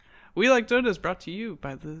We Like Dota is brought to you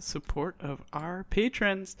by the support of our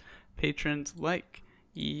patrons. Patrons like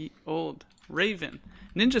Ye Old, Raven,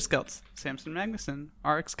 Ninja Scouts, Samson Magnuson,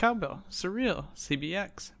 RX Cowbell, Surreal,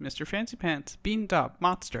 CBX, Mr. Fancy Pants, Bean Dob,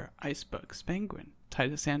 Monster, Icebug, Spanguin,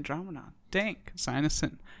 Titus Andromedon, Dank,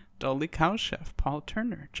 Sinuson, Dolly Cowchef, Paul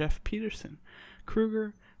Turner, Jeff Peterson,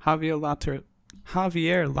 Kruger, Javier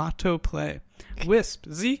Lato Play, Wisp,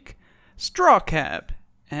 Zeke, Straw Cab,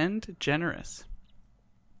 and Generous.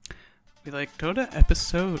 We Like Dota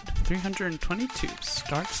episode 322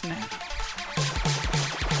 starts now.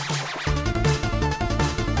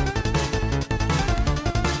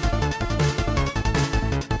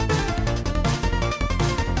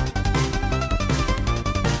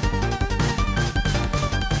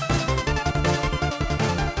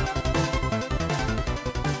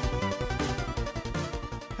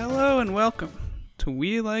 Hello and welcome to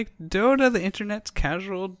We Like Dota, the internet's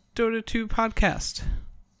casual Dota 2 podcast.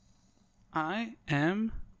 I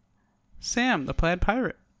am Sam, the Plaid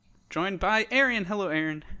Pirate, joined by Aaron. Hello,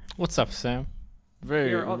 Aaron. What's up, Sam?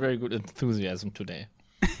 Very good enthusiasm today.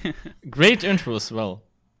 Great intro as well.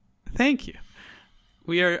 Thank you.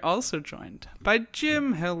 We are also joined by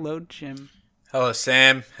Jim. Hello, Jim. Hello,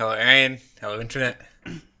 Sam. Hello, Aaron. Hello, Internet.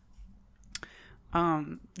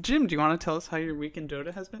 Jim, do you want to tell us how your week in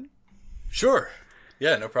Dota has been? Sure.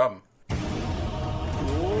 Yeah, no problem.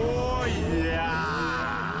 Oh, yeah.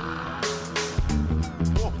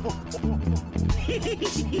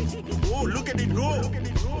 Oh, look at it go.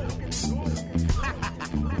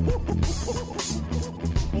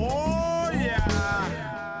 Oh, yeah.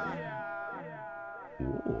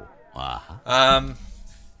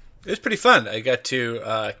 It was pretty fun. I got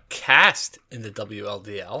to cast in the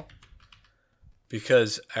WLDL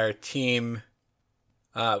because our team,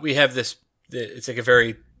 we have this, it's like a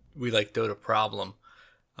very We Like Dota problem.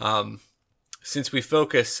 Since we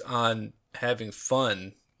focus on having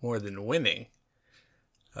fun more than winning,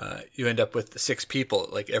 you end up with 6 people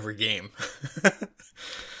at like every game.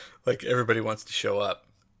 Like everybody wants to show up.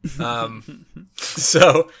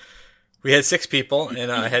 So we had 6 people, and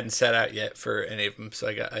I hadn't sat out yet for any of them, so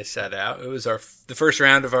I sat out. It was the first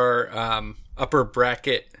round of our upper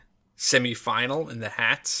bracket semi-final in the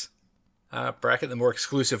hats bracket, the more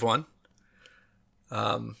exclusive one,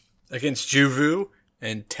 against Juvu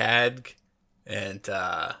and Tadg and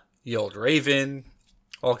Ye Old Raven,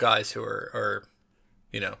 all guys who are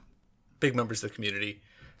big members of the community.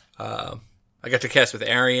 I got to cast with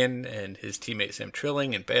Arian and his teammate Sam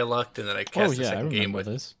Trilling and Bayluck, and then I cast the second game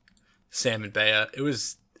with Sam and Baya. It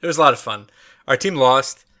was a lot of fun. Our team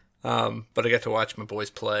lost, but I got to watch my boys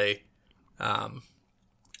play.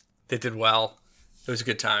 They did well. It was a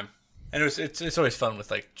good time, and it's always fun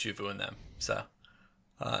with like Juvu and them. So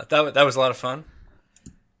that was a lot of fun.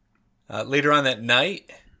 Later on that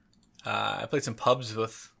night, I played some pubs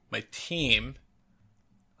with my team,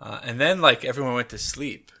 and then like everyone went to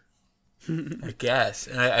sleep, I guess.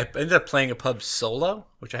 And I ended up playing a pub solo,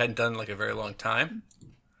 which I hadn't done in like a very long time.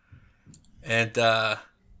 And I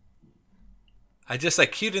just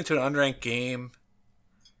like queued into an unranked game,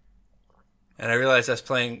 and I realized I was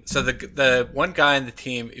playing. So the one guy in the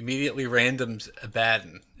team immediately randoms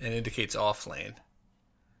Abaddon and indicates off lane.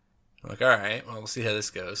 I'm like, all right, well, we'll see how this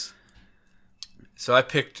goes. So I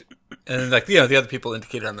picked, and like the other people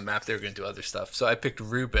indicated on the map they were going to do other stuff. So I picked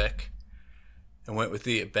Rubik and went with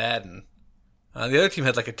the Abaddon. The other team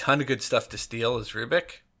had like a ton of good stuff to steal as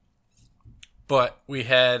Rubik, but we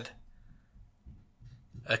had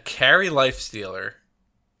a carry Lifestealer,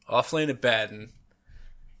 offlane Abaddon,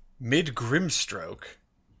 mid Grimstroke,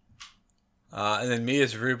 and then me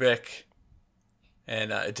as Rubik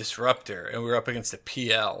and a Disruptor, and we were up against a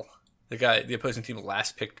PL. The opposing team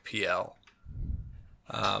last picked PL.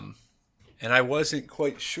 And I wasn't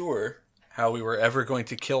quite sure how we were ever going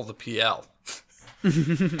to kill the PL,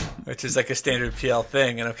 which is like a standard PL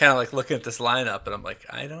thing. And I'm kind of like looking at this lineup, and I'm like,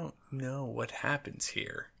 I don't know what happens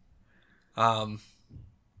here. But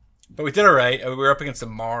we did all right. We were up against a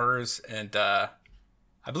Mars, and I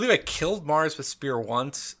believe I killed Mars with Spear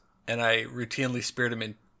once, and I routinely speared him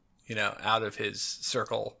in, out of his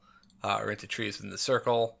circle or into trees within the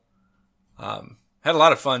circle. Had a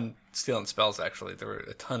lot of fun stealing spells, actually. There were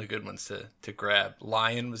a ton of good ones to grab.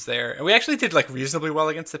 Lion was there. And we actually did like reasonably well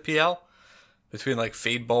against the PL between like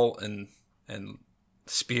Fade Bolt and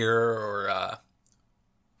Spear or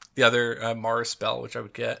the other Mars spell, which I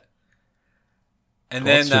would get. And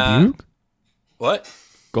God's then Rebuke? What?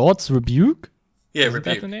 God's Rebuke? Yeah, Isn't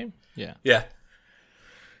Rebuke. that the name? Yeah. Yeah.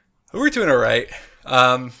 We were doing all right.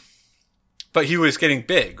 But he was getting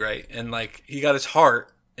big, right? And like he got his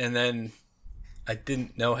heart, and then I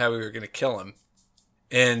didn't know how we were going to kill him.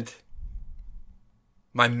 and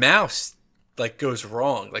my mouse like goes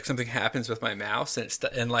wrong. Like something happens with my mouse,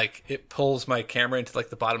 and like it pulls my camera into like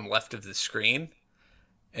the bottom left of the screen,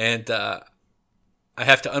 and I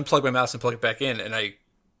have to unplug my mouse and plug it back in, and I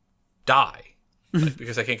die like,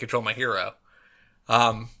 because I can't control my hero.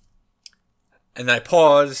 And then I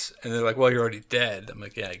pause, and they're like, "Well, you're already dead." I'm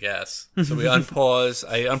like, "Yeah, I guess." So we unpause.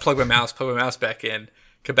 I unplug my mouse, plug my mouse back in,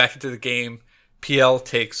 come back into the game. PL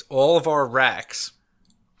takes all of our racks,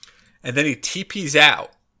 and then he TPs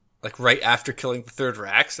out, like right after killing the third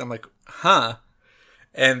racks. I'm like, "Huh?"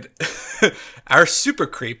 And our super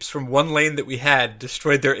creeps from one lane that we had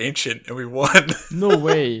destroyed their ancient, and we won. No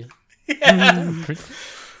way.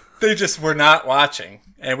 They just were not watching.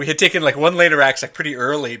 And we had taken like one lane of racks like pretty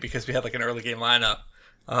early because we had like an early game lineup.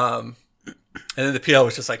 And then the PL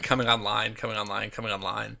was just like coming online.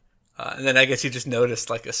 And then I guess he just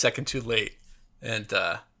noticed like a second too late. And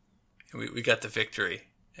we got the victory.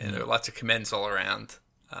 And there were lots of commends all around.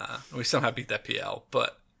 And we somehow beat that PL.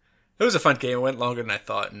 But it was a fun game. It went longer than I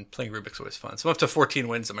thought. And playing Rubik's always fun. So I'm up to 14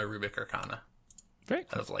 wins on my Rubik Arcana. Very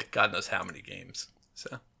cool. Out of like God knows how many games.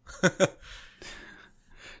 So...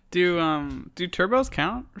 Do turbos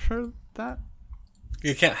count for that?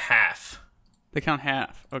 You count half. They count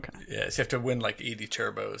half. Okay. Yeah, so you have to win like 80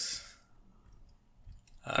 turbos.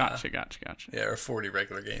 Gotcha. Yeah, or 40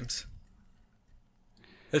 regular games.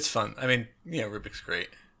 It's fun. I mean, Rubik's great.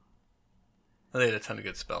 They had a ton of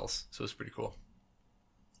good spells, so it was pretty cool.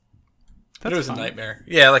 But it was fun. A nightmare.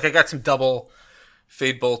 Yeah, like I got some double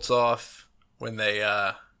fade bolts off when they,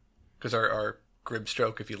 because our Grib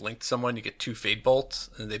stroke, if you linked someone, you get 2 fade bolts,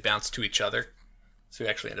 and they bounce to each other. So you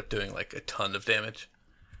actually end up doing like a ton of damage.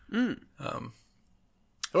 There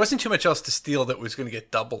wasn't too much else to steal that was going to get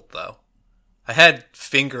doubled, though. I had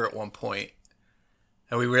Finger at one point,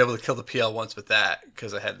 and we were able to kill the PL once with that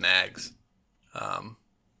because I had Nags.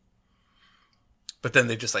 But then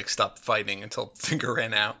they just like stopped fighting until Finger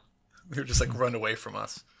ran out. They were just like run away from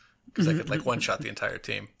us because I could like one-shot the entire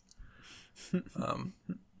team.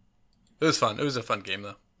 It was fun. It was a fun game,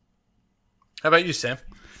 though. How about you, Sam?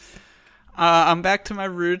 I'm back to my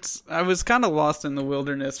roots. I was kind of lost in the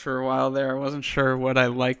wilderness for a while there. I wasn't sure what I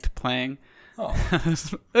liked playing. Oh.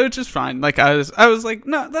 It was just fine. Like I was like,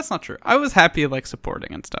 no, that's not true. I was happy like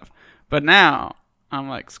supporting and stuff. But now I'm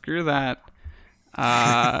like, screw that.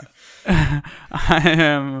 I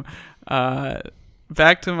am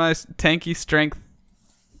back to my tanky strength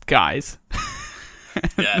guys.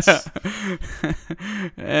 Yes.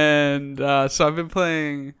 And so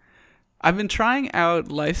I've been trying out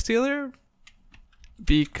Lifestealer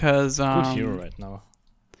because good hero right now.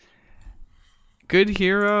 Good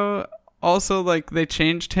hero. Also, like they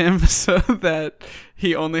changed him so that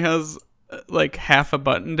he only has like half a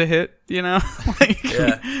button to hit. Like,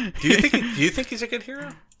 yeah. Do you think he's a good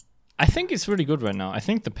hero? I think it's really good right now. I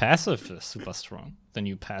think the passive is super strong. The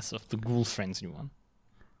new passive, the Ghoul Frenzy one.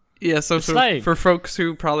 Yeah, so for folks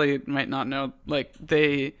who probably might not know, like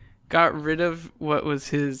they got rid of what was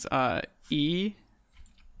his E,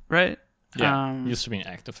 right? Yeah, used to be an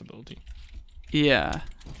active ability. Yeah,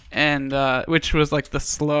 and which was like the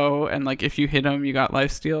slow, and like if you hit him, you got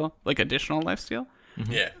lifesteal, like additional lifesteal.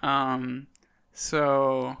 Mm-hmm. Yeah.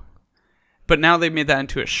 So, but now they made that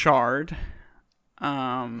into a shard,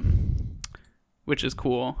 which is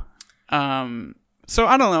cool. So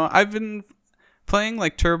I don't know. I've been playing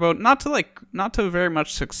like Turbo, not to very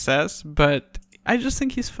much success, but I just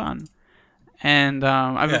think he's fun. And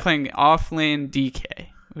I've been playing offlane DK,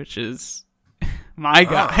 which is my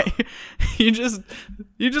guy. You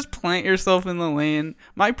just plant yourself in the lane.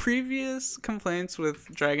 My previous complaints with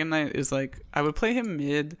Dragon Knight is like I would play him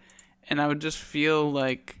mid, and I would just feel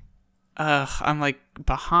like I'm like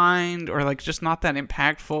behind or like just not that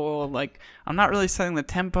impactful. Like I'm not really setting the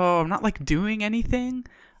tempo. I'm not like doing anything.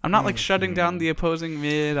 I'm not like shutting down the opposing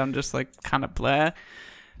mid. I'm just like kind of blah.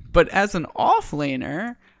 But as an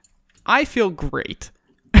offlaner, I feel great.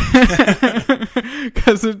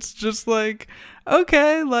 Because it's just like,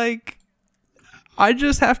 okay, like I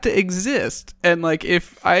just have to exist. And like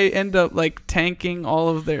if I end up like tanking all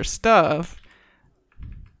of their stuff,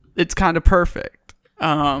 it's kind of perfect.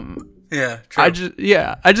 Yeah, true. I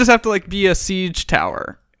just have to like be a siege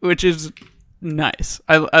tower, which is nice.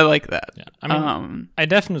 I like that. Yeah, I mean, I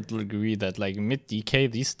definitely agree that like mid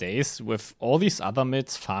DK these days, with all these other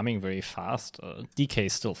mids farming very fast,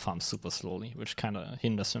 DK still farms super slowly, which kind of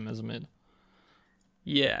hinders him as a mid.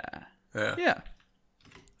 Yeah.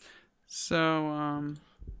 So,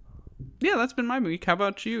 yeah, that's been my week. How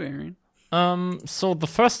about you, Aaron? So the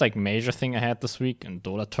first like major thing I had this week in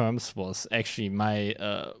Dota terms was actually my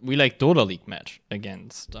We Like Dota League match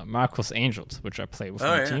against Marcos Angels, which I play with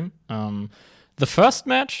my team. The first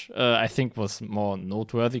match I think was more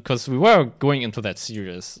noteworthy because we were going into that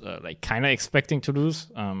series like kind of expecting to lose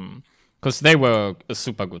because they were a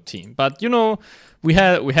super good team. But you know, we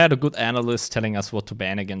had a good analyst telling us what to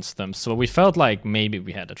ban against them, so we felt like maybe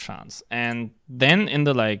we had a chance. And then in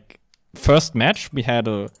the like first match, we had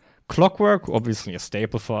a Clockwork, obviously a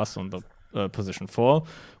staple for us on the position 4.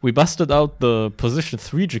 We busted out the position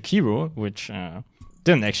 3 Jakiro, which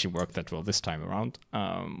didn't actually work that well this time around.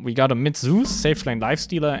 We got a mid Zeus, safe lane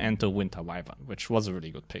Lifestealer, and a Winter Wyvern, which was a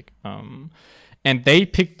really good pick. And they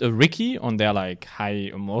picked a Ricky on their like high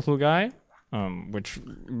immortal guy, which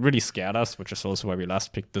really scared us, which is also why we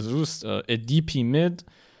last picked the Zeus. A DP mid,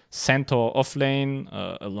 Centaur off lane,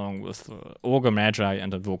 along with Ogre Magi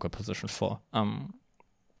and Invoker position 4.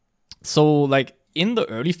 So, like, in the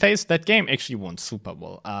early phase, that game actually went super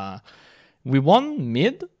well. We won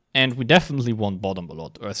mid, and we definitely won bottom a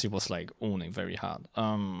lot. Ursi was, like, owning very hard.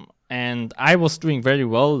 And I was doing very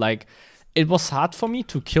well. Like, it was hard for me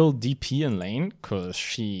to kill DP in lane, because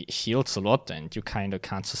she heals a lot, and you kind of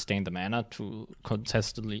can't sustain the mana to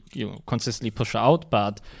consistently push her out.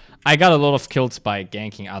 But I got a lot of kills by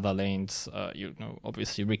ganking other lanes.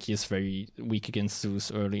 Obviously Ricky is very weak against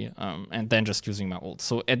Zeus early, and then just using my ult.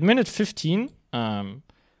 So at minute 15,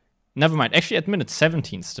 never mind, actually at minute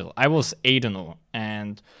 17 still, I was 8-0,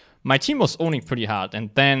 and my team was owning pretty hard.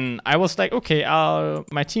 And then I was like, okay,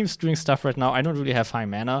 my team's doing stuff right now. I don't really have high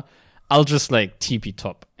mana. I'll just like TP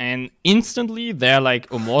top. And instantly they're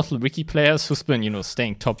like immortal Ricky players who's been,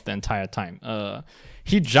 staying top the entire time.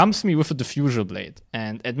 He jumps me with a diffuser blade,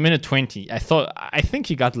 and at minute 20, I think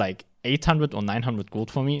he got like 800 or 900 gold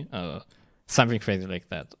for me, something crazy like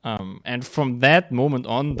that. And from that moment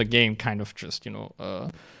on, the game kind of just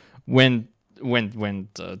went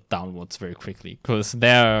downwards very quickly, because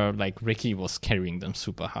there like Ricky was carrying them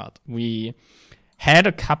super hard. We had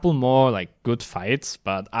a couple more like good fights,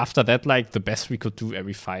 but after that, like the best we could do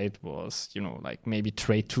every fight was, like maybe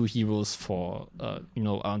trade 2 heroes for,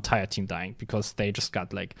 our entire team dying, because they just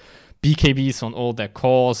got like BKBs on all their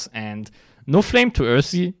cores. And no flame to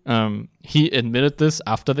Ursi. He admitted this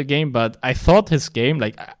after the game, but I thought his game,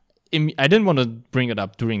 like I didn't want to bring it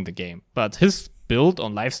up during the game, but his build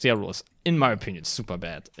on Lifesteal was, in my opinion, super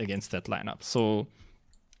bad against that lineup. So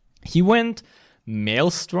he went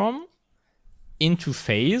Maelstrom into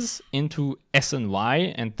Phase, into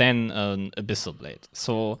SNY, and then an Abyssal Blade.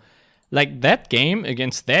 So, like, that game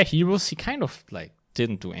against their heroes, he kind of, like,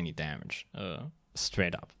 didn't do any damage,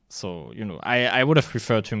 straight up. So, I would have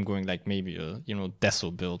preferred him going, like, maybe a,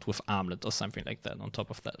 Deso build with Armlet or something like that on top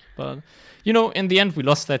of that. But, in the end, we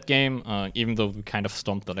lost that game, even though we kind of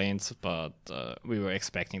stomped the lanes, but we were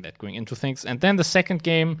expecting that going into things. And then the second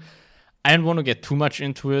game, I didn't want to get too much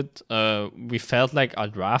into it. We felt like our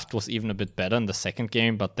draft was even a bit better in the second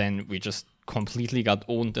game, but then we just completely got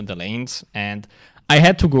owned in the lanes. And I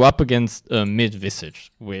had to go up against mid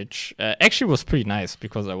Visage, which actually was pretty nice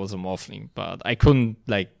because I was a Morphling, but I couldn't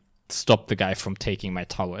like stop the guy from taking my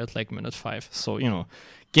tower at like minute 5. So,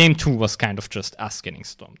 game 2 was kind of just us getting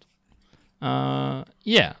stomped.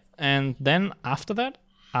 Yeah, and then after that,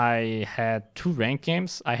 I had 2 ranked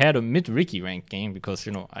games. I had a mid-Ricky ranked game because,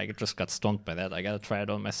 I just got stunned by that. I gotta try it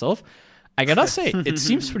on myself. I gotta say, it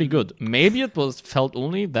seems pretty good. Maybe it felt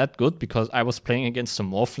only that good because I was playing against a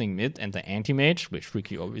Morphling mid and the anti-mage, which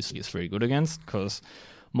Ricky obviously is very good against, because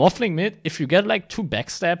Morphling mid, if you get like 2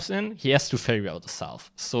 backstabs in, he has to ferry out the Salve.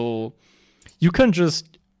 So you can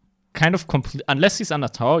just kind of unless he's under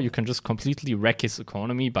tower, you can just completely wreck his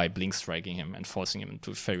economy by blink striking him and forcing him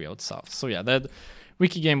to ferry out Salve. So yeah, that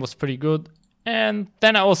Wiki game was pretty good. And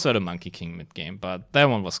then I also had a Monkey King mid game, but that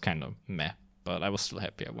one was kind of meh. But I was still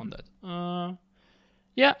happy I won that.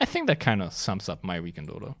 Yeah, I think that kind of sums up my week in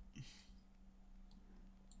Dota.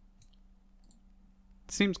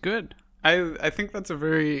 Seems good. I think that's a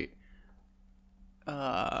very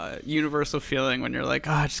universal feeling when you're like,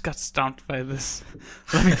 I just got stomped by this.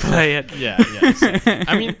 Let me play it. Yeah. Exactly.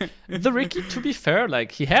 I mean, the Ricky, to be fair,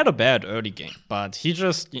 like he had a bad early game, but he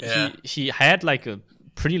just he had like a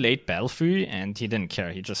pretty late battle free, and he didn't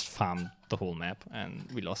care. He just farmed the whole map, and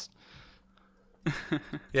we lost.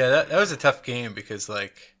 Yeah, that was a tough game because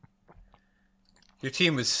like your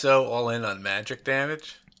team was so all in on magic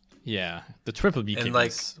damage. Yeah, the triple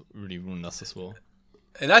BKBs really ruined us as well.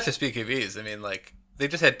 And not just BKBs, I mean, like, they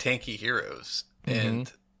just had tanky heroes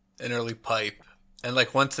and an early pipe. And,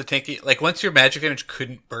 like, once your magic damage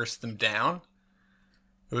couldn't burst them down,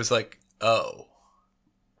 it was like, oh.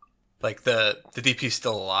 like the DP's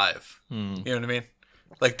still alive. You know what I mean?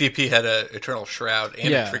 Like DP had a Eternal Shroud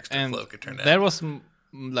and a Trickster and Cloak. It turned out. that was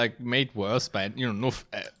like made worse by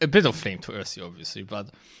a bit of Flame to Earthy, obviously, but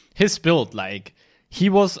his build, like, he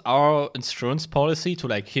was our insurance policy to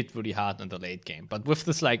like hit really hard in the late game. But with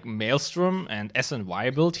this like Maelstrom and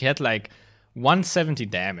SNY build, he had like 170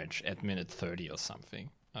 damage at minute 30 or something.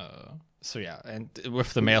 So yeah, and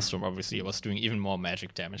with the Maelstrom, obviously, he was doing even more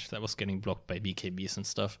magic damage that was getting blocked by BKBs and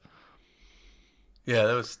stuff. Yeah,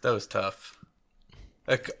 that was tough.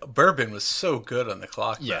 Like, Bourbon was so good on the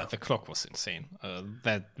clock. Yeah, though. the clock was insane.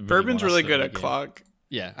 That really Bourbon's won us really the good early at game. clock.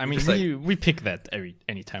 Yeah, I mean, Just like- we pick that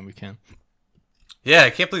anytime we can. Yeah,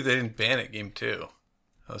 I can't believe they didn't ban it game 2.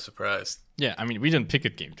 I was surprised. Yeah, I mean, we didn't pick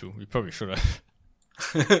it game 2. We probably should have.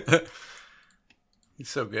 He's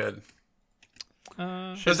so good.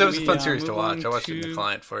 Should That was a we, fun series to move watch. on I watched it in to- the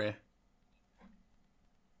client for you.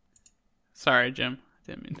 Sorry, Jim.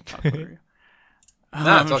 Didn't mean to talk over you.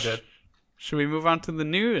 No, it's all good. Should we move on to the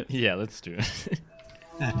news? Yeah, let's do it.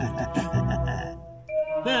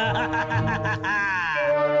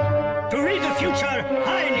 To read the future,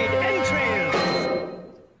 I need entrails.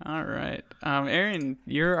 All right. Aaron,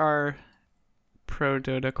 you're our pro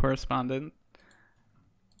Dota correspondent.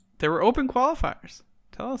 There were open qualifiers.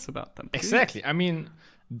 Tell us about them. please. Exactly. I mean,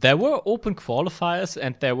 there were open qualifiers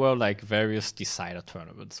and there were like various decider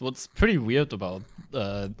tournaments. What's pretty weird about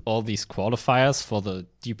all these qualifiers for the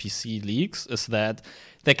DPC leagues is that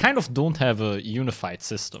they kind of don't have a unified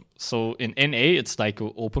system. So in NA, it's like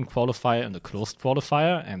an open qualifier and a closed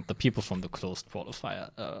qualifier, and the people from the closed qualifier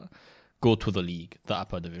go to the league, the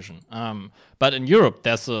upper division. But in Europe,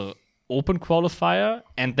 there's a open qualifier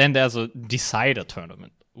and then there's a decider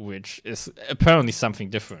tournament, which is apparently something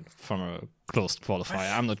different from a closed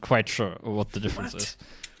qualifier. I'm not quite sure what the difference is.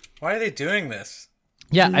 Why are they doing this?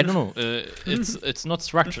 Yeah, I don't know. It's not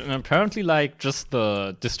structured, and apparently, like, just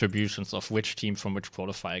the distributions of which team from which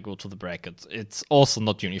qualifier go to the brackets, it's also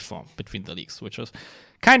not uniform between the leagues, which is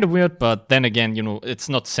kind of weird. But then again, it's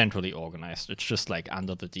not centrally organized. It's just like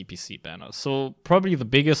under the DPC banner. So probably the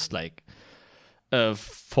biggest like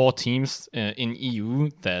 4 teams in EU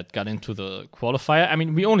that got into the qualifier. I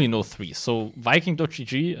mean, we only know 3. So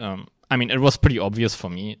Viking.gg. I mean, it was pretty obvious for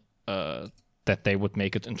me that they would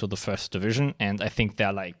make it into the first division, and I think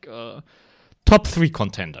they're like top 3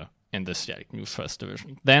 contender in this new first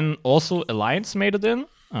division. Then also Alliance made it in.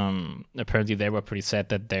 Apparently they were pretty sad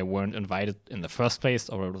that they weren't invited in the first place,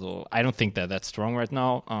 although I don't think they're that strong right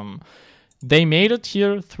now. They made it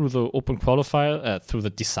here through the open qualifier, through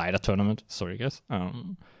the decider tournament. Sorry, guys.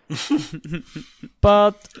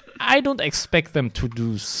 But I don't expect them to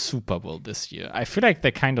do super well this year. I feel like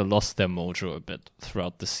they kind of lost their mojo a bit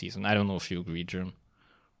throughout the season. I don't know if you agree, Jim.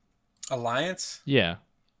 Alliance? Yeah.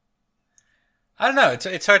 I don't know.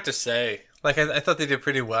 It's hard to say. Like, I thought they did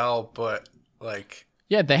pretty well, but, like...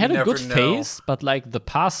 Yeah, they had a never good know. phase, but, like, the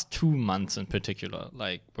past 2 months in particular,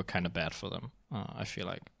 like, were kind of bad for them, I feel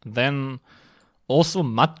like. Then... Also,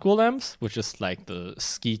 Mud Golems, which is like the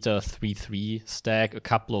Skeeter 3-3 stack, a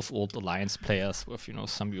couple of old Alliance players with,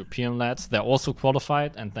 some European lads. They're also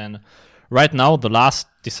qualified. And then right now, the last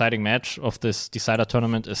deciding match of this decider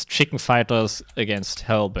tournament is Chicken Fighters against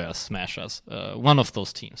Hellbear Smashers. One of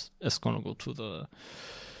those teams is going to go to the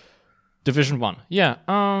Division 1.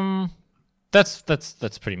 Yeah, that's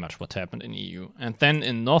pretty much what happened in EU. And then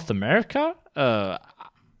in North America,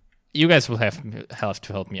 you guys will have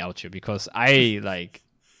to help me out here because I've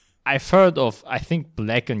heard of, I think,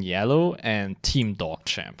 Black and Yellow and Team Dog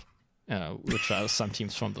Champ, which are some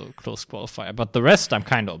teams from the closed qualifier. But the rest I'm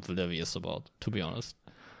kind of oblivious about, to be honest.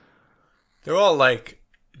 They're all, like,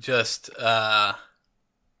 just,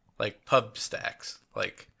 like, pub stacks.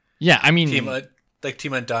 Like, Yeah, I mean...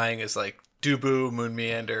 Team Undying is, like, Dubu, Moon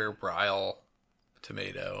Meander, Brile,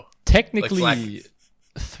 Tomato. Technically... Like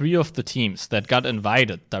 3 of the teams that got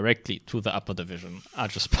invited directly to the upper division are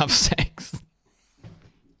just pub stacks.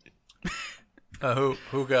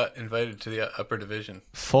 Who got invited to the upper division?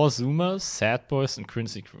 Four Zoomers, Sad Boys, and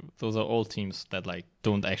Quincy Crew. Those are all teams that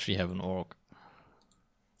don't actually have an org.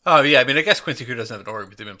 Oh, yeah. I mean, I guess Quincy Crew doesn't have an org,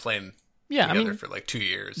 but they've been playing Yeah, together for, like, 2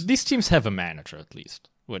 years. These teams have a manager at least,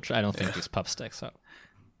 which I don't think these pub stacks have.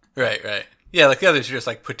 Right. Yeah, like, the others are just,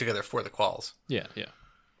 like, put together for the quals. Yeah.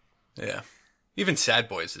 Yeah. Even Sad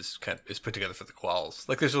Boys is put together for the quals.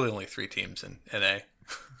 Like, there's really only 3 teams in NA.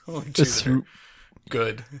 Only 2 that are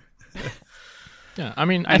good. Yeah, I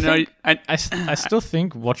mean, I know. I still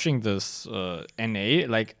think watching this NA,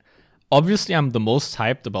 like, obviously I'm the most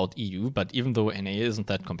hyped about EU, but even though NA isn't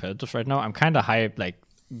that competitive right now, I'm kind of hyped, like,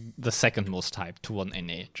 the second most hyped to one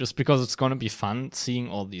NA, just because it's going to be fun seeing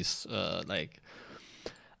all these, like,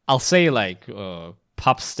 I'll say like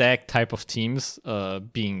pop stack type of teams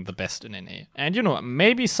being the best in NA. And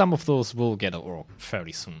maybe some of those will get an org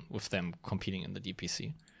fairly soon with them competing in the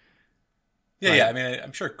DPC. Yeah. I mean,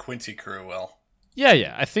 I'm sure Quincy Crew will.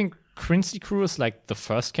 Yeah. I think Quincy Crew is like the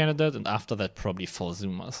first candidate, and after that probably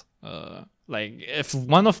Forzumas. Like if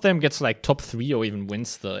one of them gets like top 3 or even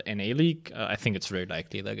wins the NA league, I think it's very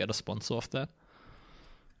likely they'll get a sponsor of that.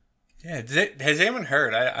 Yeah, has anyone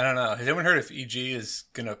heard? I don't know. Has anyone heard if EG is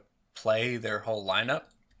gonna play their whole lineup?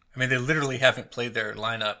 I mean, they literally haven't played their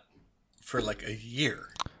lineup for like a year.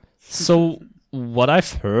 So what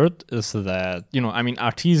I've heard is that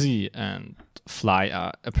Arteezy and Fly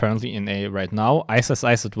are apparently in A right now. Ice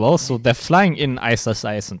as well, so they're flying in Ice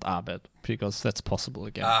and Abed because that's possible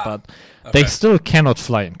again. But they still cannot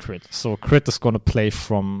fly in Crit, so Crit is gonna play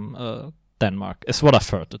from Denmark. Is what I've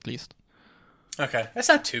heard at least. Okay, that's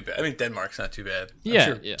not too bad. I mean, Denmark's not too bad. I'm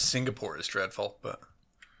sure Singapore is dreadful, but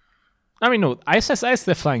I mean, no, Ice,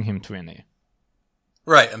 they're flying him to NA.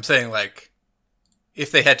 Right, I'm saying like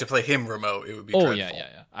if they had to play him remote, it would be dreadful.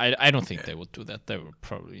 Yeah. I don't think they would do that. They would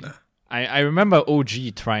probably. No. I remember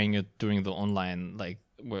OG trying it during the online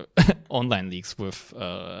online leagues with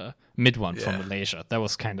Mid1 from Malaysia. That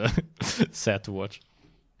was kind of sad to watch.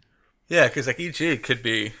 Yeah, because like EG could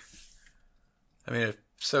be. I mean,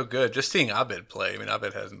 so good. Just seeing Abed play. I mean,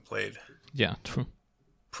 Abed hasn't played. Yeah, true.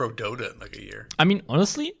 Pro Dota in like a year. I mean,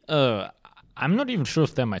 honestly, I'm not even sure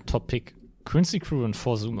if they're my top pick. Quincy Crew and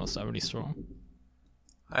Forzumas are really strong.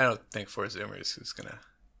 I don't think Forzumas is gonna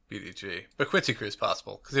beat EG, but Quincy Crew is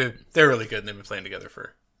possible because they're really good and they've been playing together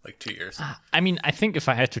for like 2 years. I mean, I think if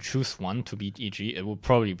I had to choose one to beat EG, it would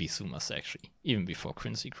probably be Sumas actually, even before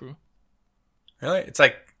Quincy Crew. Really? It's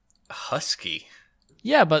like husky.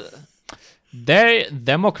 Yeah, but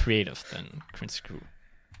they're more creative than Quincy Crew.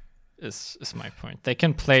 Is my point. They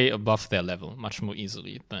can play above their level much more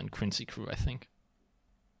easily than Quincy Crew, I think.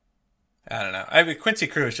 I don't know. I mean, Quincy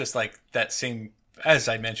Crew is just like that same, as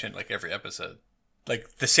I mentioned, like every episode,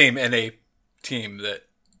 like the same NA team that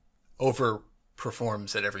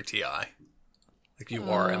overperforms at every TI. Like you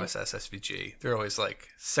are MSS, SVG. They're always like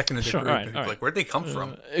second in the group. Right. Like, where'd they come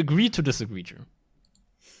from? Agree to disagree, Drew.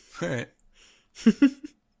 All right.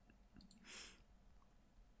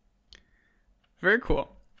 Very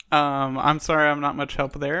cool. I'm sorry I'm not much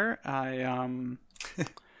help there. When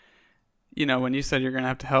you said you're going to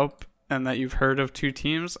have to help and that you've heard of 2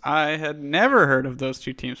 teams, I had never heard of those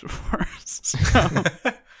 2 teams before. So,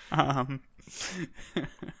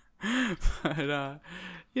 but,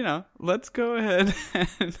 let's go ahead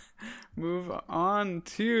and move on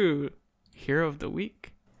to Hero of the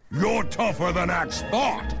Week. You're tougher than Axe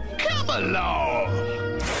thought. Come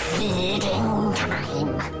along. Feeding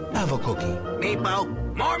time. Have a cookie. Meepo.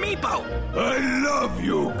 More Meepo. I love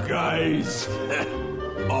you guys.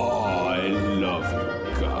 I love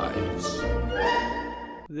you guys.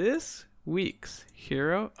 This week's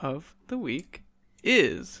Hero of the Week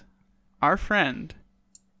is our friend,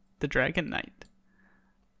 the Dragon Knight.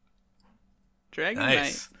 Dragon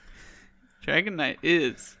Knight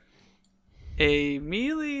is a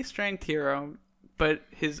melee strength hero, but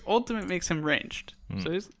his ultimate makes him ranged.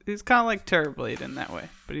 So he's kind of like Terrorblade in that way,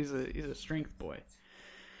 but he's a strength boy.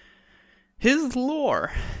 His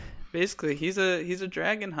lore, basically, he's a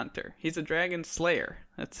dragon hunter. He's a dragon slayer.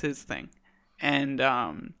 That's his thing. And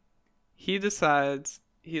he decides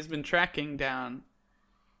he's been tracking down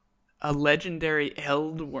a legendary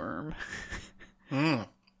Eldworm,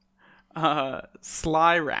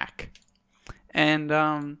 Slyrak.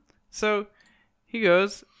 And so he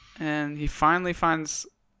goes and he finally finds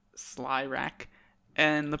Slyrak.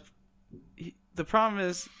 And the problem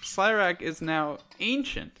is Slyrak is now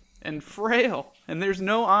ancient and frail, and there's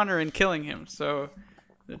no honor in killing him. So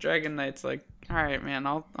the Dragon Knight's like, "All right, man,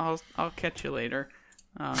 I'll catch you later."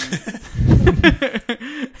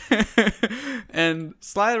 And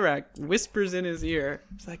Slyrak whispers in his ear,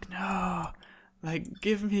 "It's like, no, like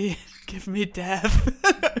give me death."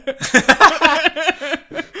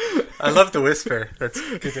 I love the whisper. That's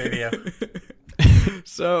good radio.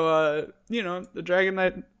 So the Dragon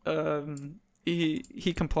Knight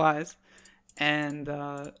he complies, and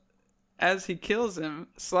as he kills him,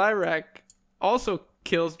 Slyrak also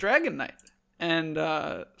kills Dragon Knight, and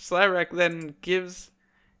Slyrak then gives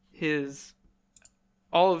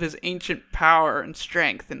all of his ancient power and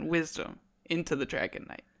strength and wisdom into the Dragon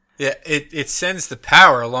Knight. Yeah, it sends the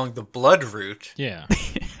power along the blood route. Yeah.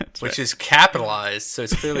 Which is capitalized, so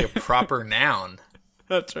it's clearly a proper noun.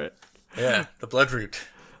 That's right. Yeah, the blood route.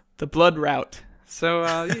 The blood route. So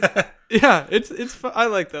yeah, it's fun. I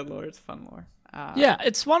like that lore. It's fun lore. Yeah,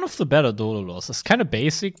 it's one of the better Dololors. It's kind of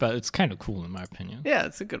basic, but it's kind of cool in my opinion. Yeah,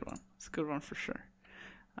 it's a good one. It's a good one for sure.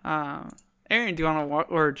 Aaron, do you want to walk,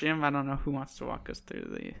 or Jim? I don't know who wants to walk us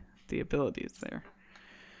through the abilities there.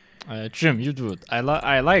 Jim, you do it.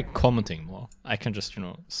 I like commenting more. I can just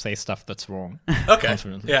say stuff that's wrong. Okay.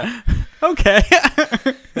 Confidently. Yeah. Okay.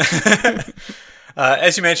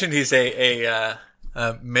 As you mentioned, he's a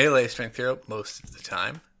melee strength hero most of the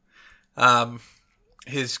time.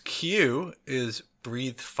 His Q is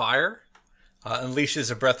Breathe Fire.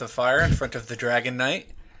 Unleashes a breath of fire in front of the Dragon Knight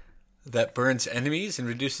that burns enemies and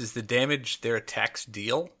reduces the damage their attacks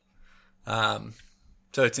deal.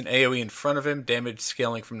 So it's an AoE in front of him, damage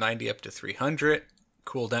scaling from 90 up to 300,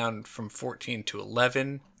 cooldown from 14 to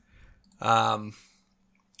 11. The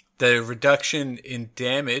reduction in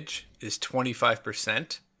damage is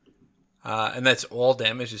 25%. And that's all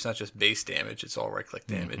damage. It's not just base damage. It's all right-click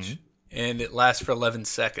damage. And it lasts for 11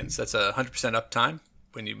 seconds. That's 100% uptime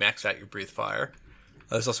when you max out your Breathe Fire.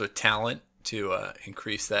 There's also a talent to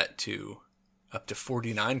increase that to up to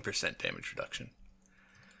 49% damage reduction.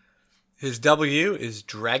 His W is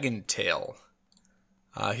Dragon Tail.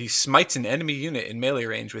 He smites an enemy unit in melee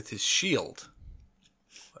range with his shield.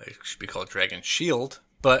 It should be called Dragon Shield,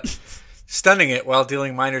 but stunning it while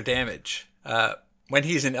dealing minor damage. When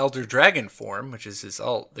he's in Elder Dragon form, which is his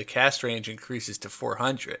ult, the cast range increases to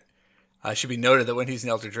 400. It should be noted that when he's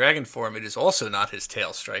in Elder Dragon form, it is also not his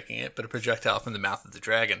tail striking it, but a projectile from the mouth of the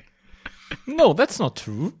dragon. No, that's not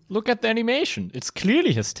true. Look at the animation. It's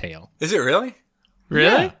clearly his tail. Is it really?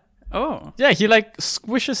 Really? Yeah. Oh. Yeah, he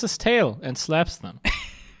squishes his tail and slaps them.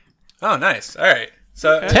 Oh, nice. All right.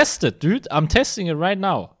 So Test it, dude. I'm testing it right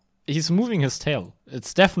now. He's moving his tail.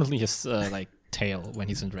 It's definitely his tail when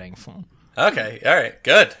he's in dragon form. Okay. All right.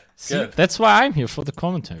 Good. See, Good. that's why I'm here for the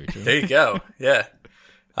commentary, Joe. There you go. Yeah.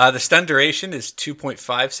 The stun duration is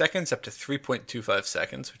 2.5 seconds up to 3.25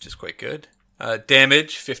 seconds, which is quite good.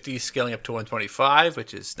 Damage 50 scaling up to 125,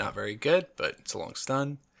 which is not very good, but it's a long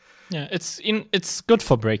stun. Yeah, it's good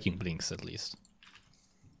for breaking blinks at least.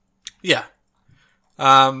 Yeah.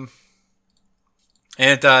 And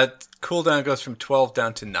cooldown goes from 12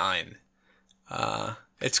 down to 9.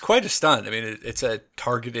 It's quite a stun. I mean, it's a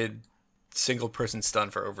targeted single-person stun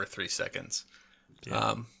for over 3 seconds.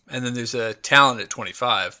 Yeah. And then there's a talent at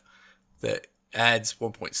 25 that adds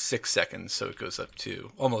 1.6 seconds, so it goes up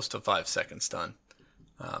to almost a 5-second stun,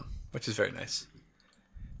 which is very nice.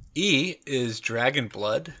 E is Dragon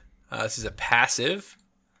Blood. This is a passive.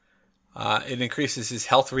 It increases his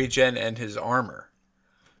health regen and his armor.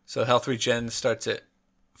 So health regen starts at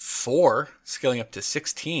 4, scaling up to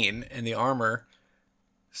 16, and the armor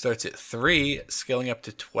starts at 3, scaling up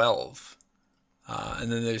to 12.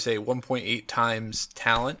 And then there's a 1.8 times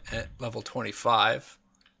talent at level 25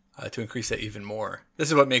 to increase that even more. This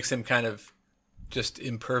is what makes him kind of just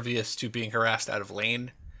impervious to being harassed out of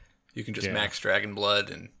lane. You can just max Dragon Blood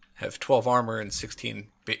and have 12 armor and 16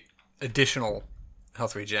 additional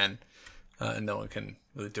health regen, and no one can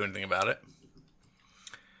really do anything about it.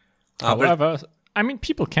 However, I mean,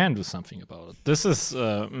 people can do something about it. This is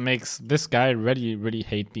makes this guy really, really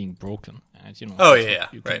hate being broken. And, you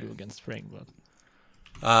can do against Frank, but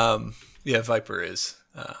Viper is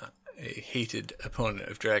a hated opponent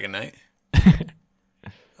of Dragon Knight.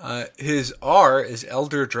 His R is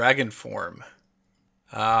Elder Dragon form.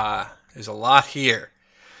 There's a lot here.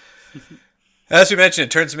 As we mentioned,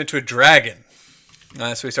 it turns him into a dragon.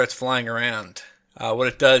 So he starts flying around. What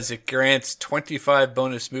it does, it grants 25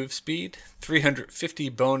 bonus move speed, 350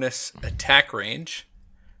 bonus attack range.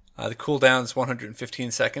 The cooldown's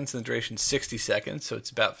 115 seconds, and the duration's 60 seconds, so it's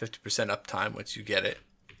about 50% uptime once you get it.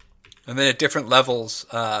 And then at different levels,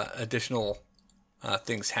 additional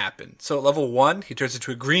things happen. So at level 1, he turns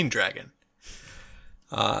into a green dragon.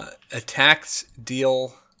 Attacks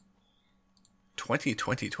deal 20,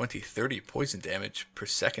 30 poison damage per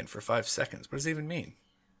second for 5 seconds. What does that even mean?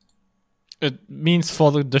 it means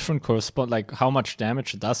for the different how much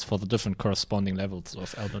damage it does for the different corresponding levels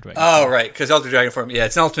of Elder Dragon. Oh, right, because Elder Dragon form,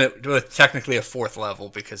 it's an ultimate with technically a 4th level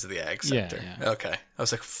because of the Ag Scepter. Yeah. Okay, I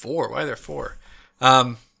was like 4. Why are there 4?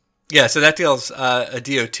 So that deals a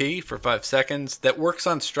DOT for 5 seconds that works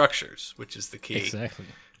on structures, which is the key. Exactly.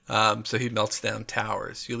 So he melts down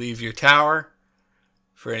towers. You leave your tower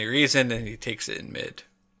for any reason, and he takes it in mid.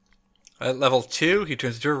 At level 2, he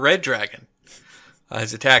turns into a red dragon.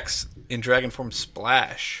 His attacks in dragon form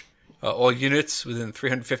splash. All units within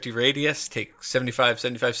 350 radius take 75,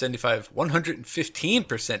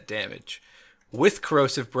 115% damage with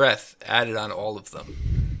corrosive breath added on all of them.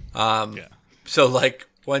 So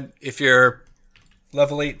if you're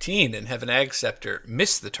level 18 and have an Ag Scepter,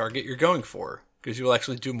 miss the target you're going for. because you will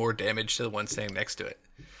actually do more damage to the one standing next to it.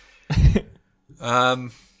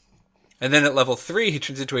 And then at level 3, he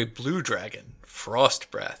turns into a blue dragon,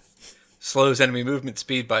 Frost Breath. Slows enemy movement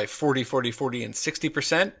speed by 40, 40, 40, and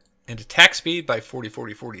 60%, and attack speed by 40,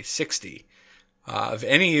 40, 40, 60. Of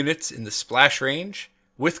any units in the splash range,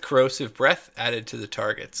 with corrosive breath added to the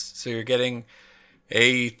targets. So you're getting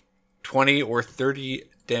a 20 or 30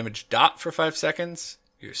 damage dot for 5 seconds.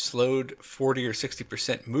 You're slowed 40 or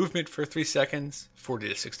 60% movement for 3 seconds, 40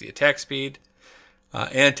 to 60 attack speed,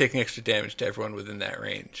 and taking extra damage to everyone within that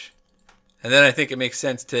range. And then I think it makes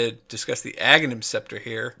sense to discuss the Aghanim Scepter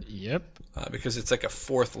here. Yep. Because it's like a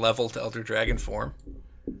 4th level to Elder Dragon form.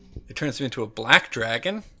 It turns him into a black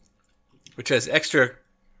dragon, which has extra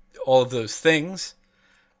all of those things.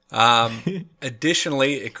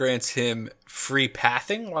 Additionally, it grants him free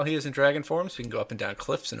pathing while he is in dragon form, so he can go up and down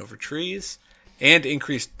cliffs and over trees, and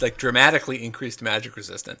dramatically increased magic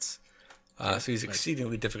resistance. So he's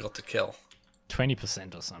exceedingly difficult to kill.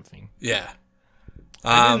 20% or something. Yeah.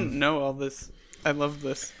 I didn't know all this. I love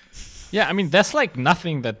this. Yeah, I mean, there's like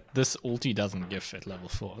nothing that this ulti doesn't give at level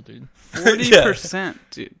 4, dude. 40%,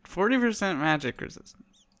 dude. 40% magic resistance.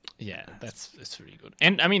 Yeah, it's really good.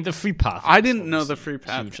 And I mean, the free path. I didn't know the free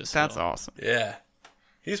path. Huge as That's well. awesome. Yeah.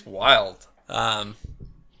 He's wild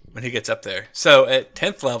when he gets up there. So at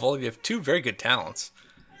 10th level, you have 2 very good talents.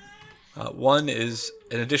 One is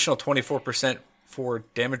an additional 24% for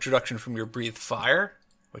damage reduction from your breathed fire,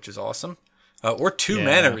 which is awesome. Or 2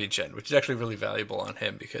 mana regen, which is actually really valuable on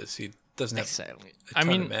him because he doesn't have Exactly. a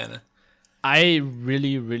ton of mana. I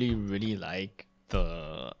really, really, really like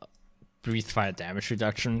the breathe fire damage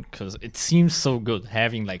reduction because it seems so good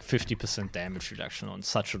having like 50% damage reduction on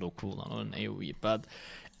such a low cooldown on an AoE. But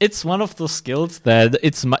it's one of those skills that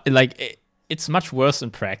it's much worse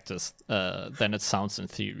in practice than it sounds in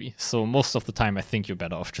theory. So most of the time, I think you're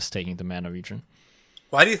better off just taking the mana regen.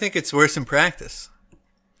 Why do you think it's worse in practice?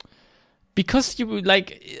 Because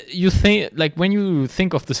you think like when you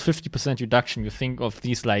think of this 50% reduction, you think of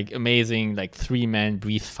these like amazing like 3-man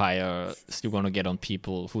breathe fire you're gonna get on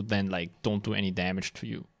people who then like don't do any damage to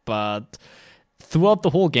you. But throughout the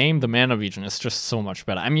whole game, the mana regen is just so much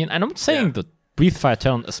better. I mean, I'm not saying the breathe fire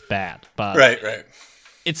talent is bad, but Right.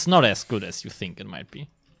 it's not as good as you think it might be.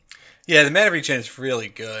 Yeah, the mana regen is really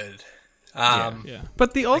good. Yeah.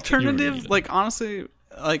 But the alternative, need it. like, honestly,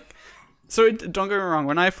 like... So don't get me wrong.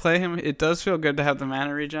 When I play him, it does feel good to have the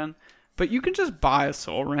mana regen. But you can just buy a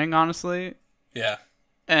soul ring, honestly. Yeah.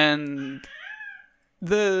 And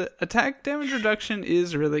the attack damage reduction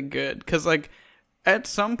is really good. Because, like, at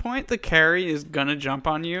some point, the carry is going to jump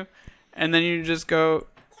on you. And then you just go,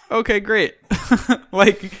 okay, great.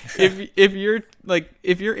 Like,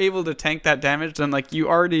 if you're able to tank that damage, then, like, you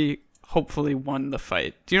already hopefully won the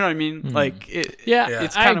fight. Do you know what I mean? Mm-hmm. Like,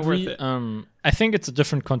 it's I kind of agree. worth it. I think it's a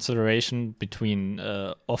different consideration between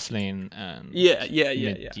offlane and Yeah.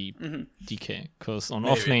 DK. Because on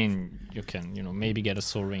offlane you can, maybe get a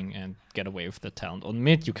soul ring and get away with the talent. On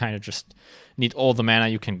mid you kind of just need all the mana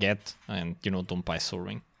you can get and don't buy soul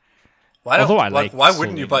ring. Why Soul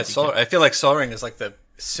wouldn't you Ring buy and DK. Soul? I feel like Soul Ring is like the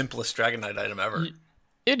simplest Dragon Knight item ever.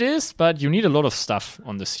 It is, but you need a lot of stuff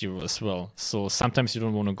on this hero as well. So sometimes you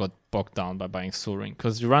don't want to get bogged down by buying soul ring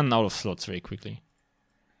because you run out of slots very quickly.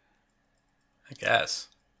 I guess.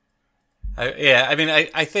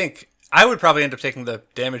 I think I would probably end up taking the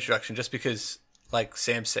damage reduction just because, like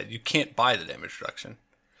Sam said, you can't buy the damage reduction.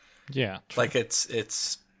 Yeah, true. Like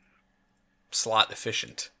it's slot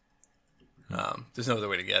efficient. There's no other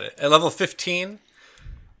way to get it. At level 15,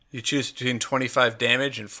 you choose between 25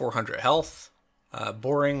 damage and 400 health.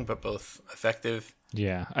 Boring, but both effective.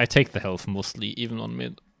 Yeah, I take the health mostly, even on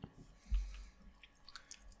mid.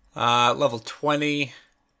 Level 20,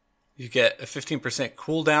 you get a 15%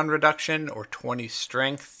 cooldown reduction or 20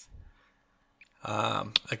 strength.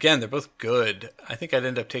 Again, they're both good. I think I'd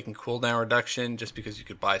end up taking cooldown reduction just because you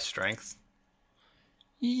could buy strength.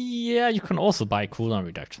 Yeah, you can also buy cooldown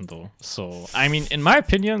reduction though. So, I mean, in my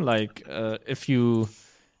opinion, like, if you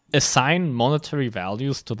assign monetary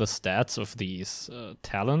values to the stats of these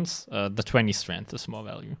talents, the 20 strength is more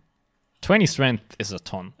value. 20 strength is a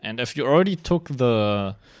ton. And if you already took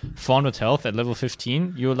the 400 health at level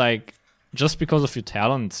 15, you're like, just because of your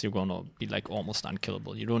talents, you're gonna be like almost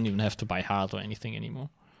unkillable. You don't even have to buy hard or anything anymore.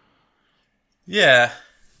 Yeah,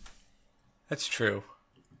 that's true.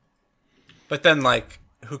 But then, like,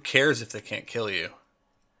 who cares if they can't kill you?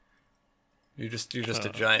 You're just a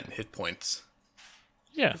giant hit points.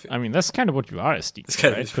 Yeah, I mean, that's kind of what you are as DK,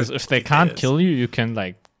 kind of right? Because what if they DK can't is. kill you, you can,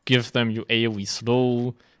 like, give them your AoE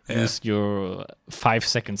slow, use your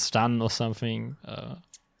 5-second stun or something,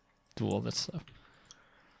 do all that stuff.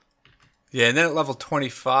 Yeah, and then at level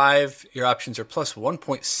 25, your options are plus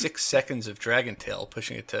 1.6 seconds of Dragon Tail,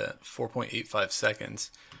 pushing it to 4.85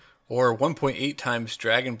 seconds, or 1.8 times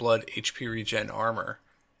Dragon Blood HP regen armor,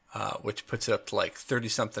 which puts it up to like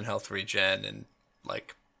 30-something health regen and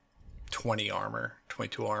like 22 armor.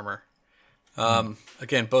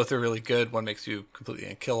 Again, both are really good. One makes you completely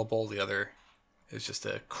unkillable. The other is just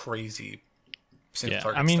a crazy single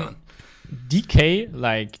target stun. DK,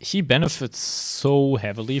 like, he benefits so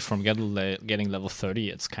heavily from getting level 30,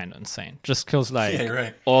 it's kind of insane. Just because, like,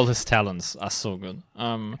 right. all his talents are so good.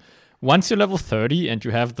 Once you're level 30 and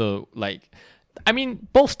you have the, like, I mean,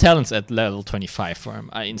 both talents at level 25 for him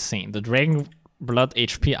are insane. The Dragon Blood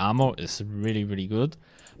HP armor is really, really good.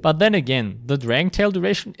 But then again, the Dragon Tail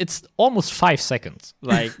duration, it's almost 5 seconds.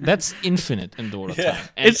 Like, that's infinite in Dota time.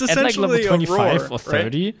 And It's essentially at like level 25 a roar, or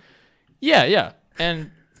 30. right? Yeah.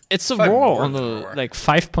 And it's a Probably roar more on than a the roar. like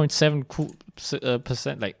 5.7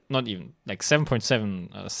 percent, like not even like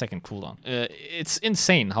 7.7 second cooldown. It's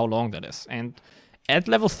insane how long that is. And at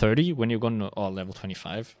level 30, when you're gonna, or level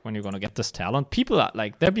 25, when you're gonna get this talent, people are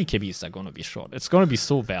like, their BKBs are gonna be short. It's gonna be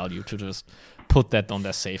so value to just put that on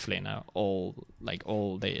their safe laner all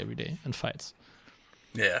day, every day in fights.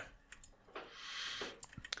 Yeah.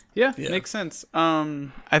 Yeah, Yeah. makes sense.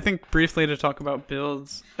 I think briefly to talk about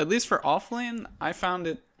builds, at least for offlane, I found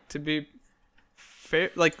it to be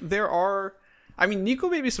fair. Like, Nico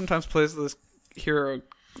Baby sometimes plays this hero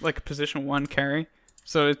like a position 1 carry,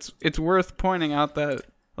 so it's worth pointing out that,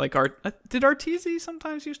 like, did Arteezy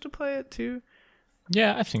sometimes used to play it too?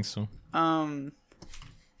 Yeah, I think so.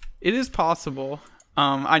 It is possible.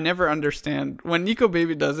 I never understand when Nico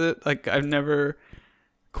Baby does it. Like, I've never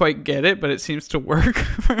quite get it, but it seems to work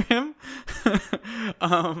for him.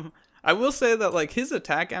 I will say that, like, his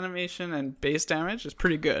attack animation and base damage is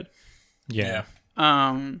pretty good. Yeah.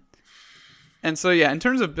 And so, yeah, in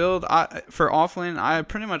terms of build, for offlane, I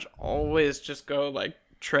pretty much always just go, like,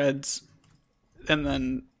 treads, and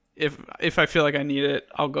then if I feel like I need it,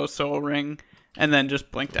 I'll go Soul Ring, and then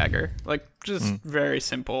just Blink Dagger. Like, just very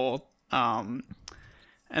simple. And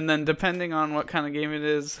then depending on what kind of game it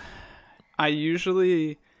is, I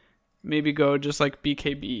usually maybe go just like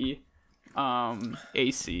BKB,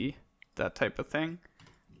 AC, that type of thing.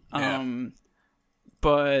 Yeah.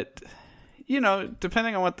 But,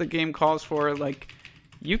 depending on what the game calls for, like,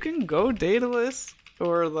 you can go Daedalus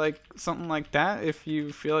or like something like that if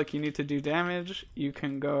you feel like you need to do damage. You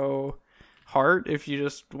can go Heart if you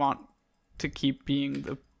just want to keep being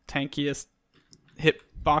the tankiest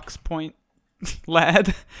hitbox point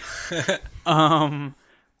lad.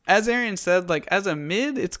 As Arian said, like, as a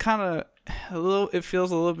mid, it's kind of it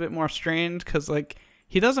feels a little bit more strained because, like,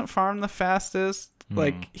 he doesn't farm the fastest.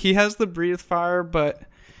 Like, he has the breathe fire, but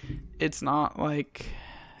it's not like,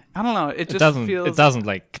 I don't know. It doesn't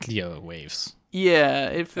like clear waves. Yeah,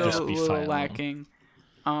 it feels Just a be little fire lacking.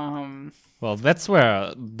 Well, that's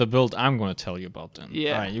where the build I'm going to tell you about then.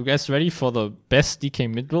 Yeah. All right, you guys ready for the best DK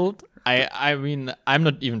mid build? I mean, I'm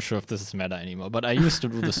not even sure if this is meta anymore, but I used to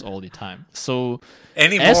do this all the time. So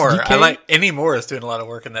Anymore. SDK I like anymore is doing a lot of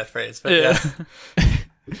work in that phrase. But yeah.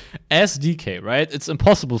 as DK, right? It's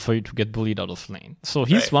impossible for you to get bullied out of lane. So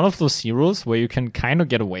he's Right. one of those heroes where you can kind of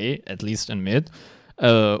get away, at least in mid,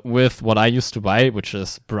 with what I used to buy, which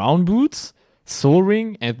is Brown Boots, Soul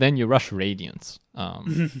Ring, and then you rush Radiance.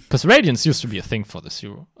 Because Radiance used to be a thing for this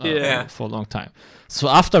hero Yeah. for a long time. So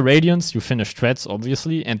after Radiance, you finish Treads,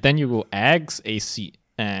 obviously, and then you go Ags, AC.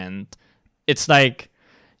 And it's like,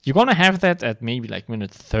 you're going to have that at maybe like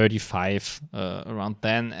minute 35 around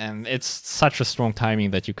then. And it's such a strong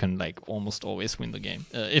timing that you can like almost always win the game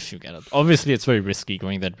if you get it. Obviously, it's very risky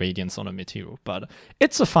going that Radiance on a mid hero, but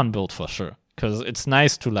it's a fun build for sure. Because it's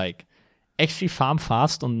nice to like actually farm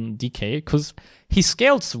fast on DK, because he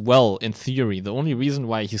scales well in theory. The only reason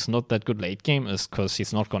why he's not that good late game is because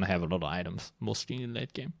he's not going to have a lot of items, mostly in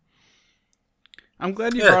late game. I'm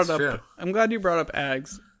glad you Yeah, brought it's up. true. I'm glad you brought up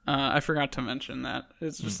Ags. I forgot to mention that.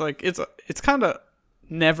 It's just like it's kind of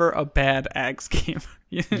never a bad Ags game.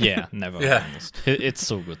 Yeah, never. Yeah. Honest. It's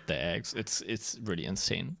so good, the eggs. It's really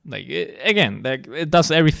insane. Like, it does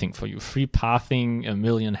everything for you. Free pathing,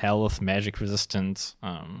 1,000,000 health, magic resistance.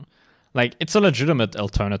 Like, it's a legitimate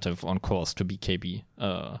alternative on course to BKB,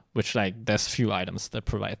 which, like, there's few items that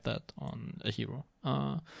provide that on a hero.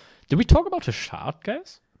 Did we talk about his shard,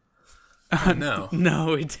 guys? No.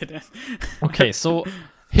 No, we didn't. Okay, so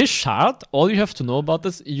his shard, all you have to know about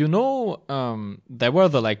this, there were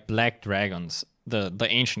the, like, black dragons, the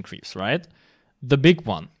ancient creeps, right? The big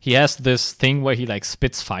one. He has this thing where he, like,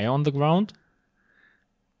 spits fire on the ground.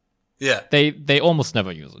 Yeah. They almost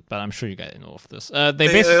never use it, but I'm sure you guys know of this. They They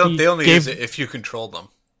basically only gave, use it if you control them.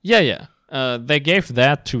 Yeah. They gave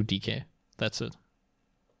that to DK. That's it.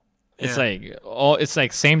 It's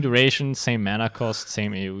like same duration, same mana cost,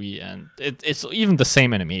 same AoE, and it's even the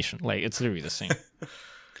same animation. Like it's literally the same.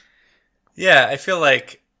 Yeah, I feel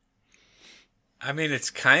like, I mean, it's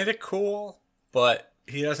kind of cool, but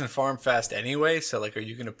he doesn't farm fast anyway. So like, are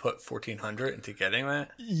you going to put 1400 into getting that?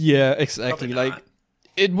 Yeah, exactly. Probably Like not.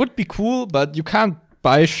 it would be cool, but you can't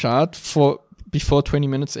buy shard for before 20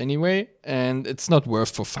 minutes anyway, and it's not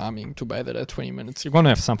worth for farming to buy that at 20 minutes. You're gonna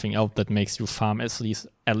have something else that makes you farm at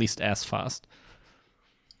least as fast.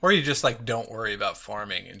 Or you just like don't worry about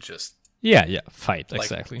farming and just Yeah, fight like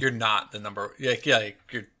exactly. you're not the number. Like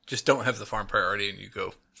you just don't have the farm priority and you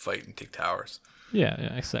go fight and take towers. Yeah,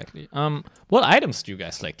 exactly. What items do you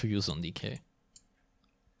guys like to use on DK?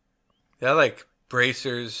 Yeah, like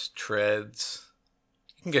bracers, treads.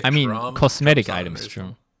 You can get. I mean, drum, cosmetic drums on items, them.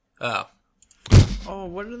 true. Oh, Oh,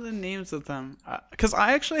 what are the names of them? Because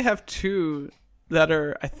I actually have two that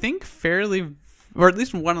are, I think, fairly, or at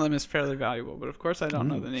least one of them is fairly valuable. But of course, I don't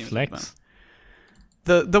know the names of them. Flex.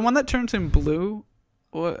 The one that turns in blue.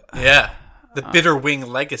 What? yeah, the Bitter Wing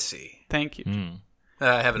Legacy. Thank you.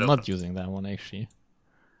 I have it I'm open. not using that one actually.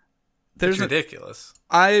 There's It's ridiculous.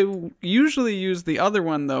 I usually use the other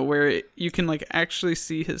one though, where you can like actually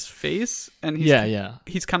see his face, and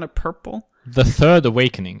he's kind of purple. The Third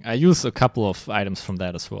Awakening. I use a couple of items from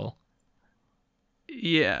that as well.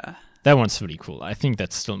 Yeah, That one's really cool. I think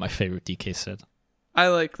that's still my favorite DK set. I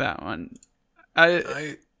like that one.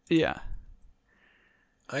 Yeah.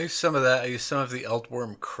 I use some of that. I use some of the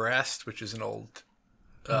Eldworm Crest, which is an old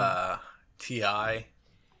TI,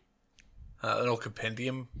 an old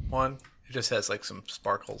compendium one. It just has like some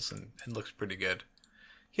sparkles and looks pretty good.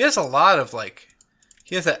 He has a lot of like,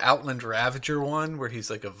 he has that Outland Ravager one where he's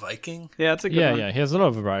like a Viking. Yeah, it's a good one. Yeah, he has a lot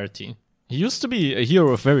of variety. He used to be a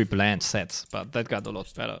hero of very bland sets, but that got a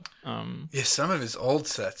lot better. Yeah, some of his old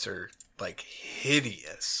sets are like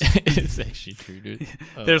hideous. It's actually true, dude.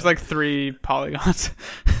 There's like 3 polygons.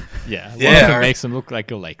 Yeah, one of Yeah, them or- makes him look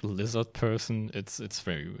like a lizard person. It's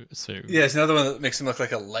very Yeah, there's another one that makes him look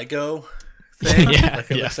like a Lego thing. Yeah,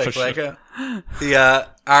 like it yeah, looks for like sure. Lego. The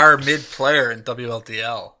our mid player in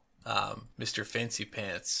WLDL, Mr. Fancy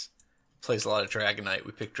Pants, plays a lot of Dragonite.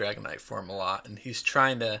 We pick Dragonite for him a lot, and he's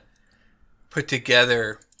trying to put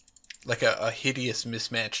together like a hideous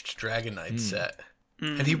mismatched Dragonite set.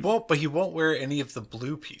 And he won't wear any of the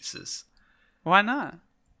blue pieces. Why not?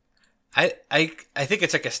 I think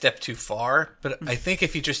it's like a step too far, but I think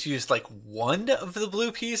if you just used like one of the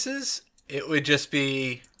blue pieces, it would just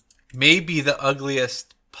be maybe the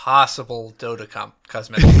ugliest possible Dota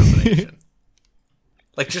cosmetic combination.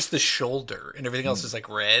 Like just the shoulder and everything else is like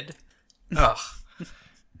red. Ugh. It'd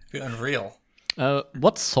be unreal.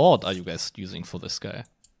 What sword are you guys using for this guy?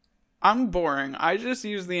 I'm boring. I just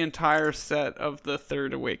use the entire set of the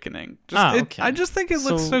Third Awakening. Okay. I just think it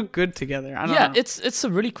looks So- so good together. I don't Yeah, know. it's a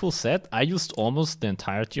really cool set. I used almost the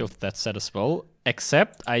entirety of that set as well,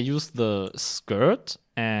 except I used the skirt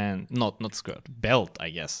and not skirt, belt, I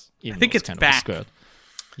guess. Even I think though it's kind back. of a skirt.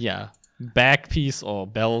 Yeah, back piece or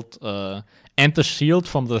belt, and the shield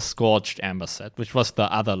from the Scorched Amber set, which was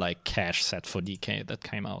the other like cash set for DK that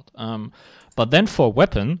came out. But then for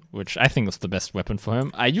weapon, which I think is the best weapon for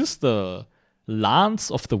him, I used the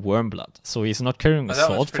Lance of the Wormblood. So he's not carrying a Oh, that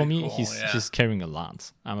one's sword for pretty me. cool, He's yeah. he's carrying a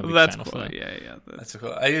lance. I'm a big That's fan cool. of that. Yeah. That's so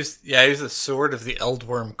cool. I used the sword of the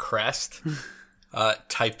Eldworm Crest,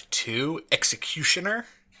 type 2 Executioner.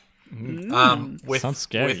 With Sounds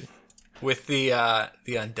scary. With the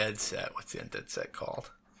undead set. What's the undead set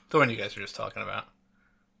called? The one you guys were just talking about.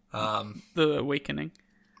 The Awakening.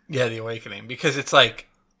 Yeah, the Awakening. Because it's like,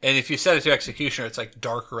 and if you set it to Executioner, it's like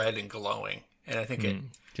dark red and glowing. And I think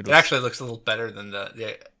it actually looks a little better than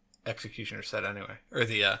the Executioner set anyway. Or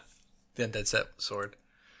the undead set sword.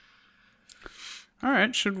 All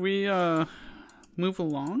right, should we move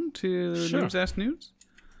along to Sure. News Ask News?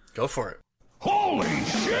 Go for it. Holy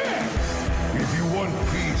shit! If you want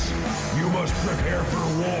peace, you must prepare for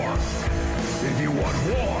war. If you want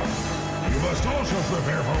war, you must also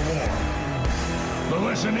prepare for war. The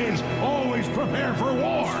lesson is always prepare for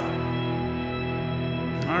war.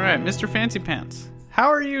 All right, Mr. Fancy Pants, how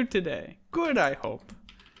are you today? Good, I hope.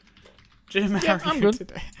 Jim, how are I'm you good.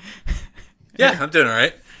 today? Yeah, I'm doing all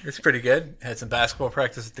right. It's pretty good. Had some basketball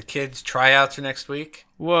practice with the kids. Tryouts are next week.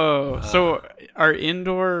 Whoa, so are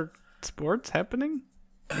indoor sports happening?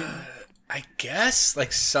 I guess,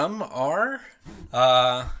 like, some are.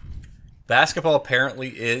 Basketball apparently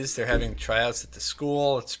is. They're having tryouts at the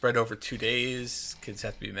school. It's spread over 2 days. Kids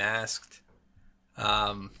have to be masked.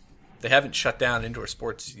 They haven't shut down indoor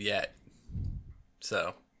sports yet.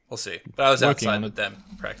 So, We'll see. But I was Working outside on with them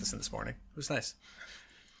practicing this morning. It was nice.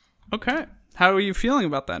 Okay. How are you feeling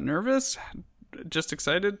about that? Nervous? Just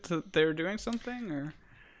excited that they're doing something, or?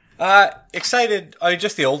 Excited. I mean,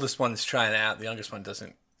 just the oldest one is trying out. The youngest one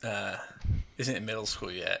isn't in middle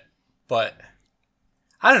school yet. But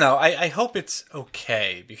I don't know. I hope it's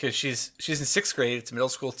okay because she's in 6th grade. It's a middle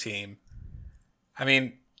school team. I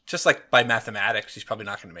mean, just like by mathematics, she's probably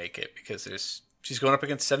not going to make it because she's going up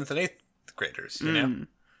against 7th and 8th graders. You know.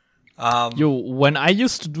 When I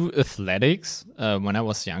used to do athletics, when I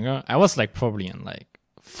was younger, I was like probably in like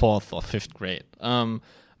 4th or 5th grade.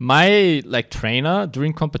 My like trainer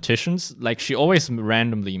during competitions, like she always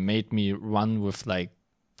randomly made me run with like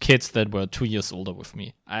kids that were 2 years older with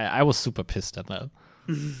me. I was super pissed at that.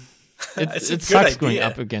 It sucks going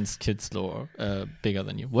up against kids lower, bigger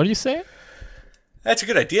than you. What do you say? That's a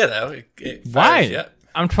good idea, though. Why?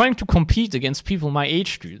 I'm trying to compete against people my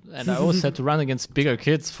age, dude, and I always had to run against bigger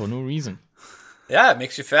kids for no reason. Yeah, it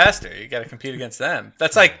makes you faster. You got to compete against them.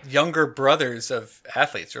 That's like younger brothers of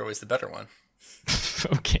athletes are always the better one.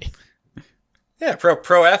 Okay. Yeah,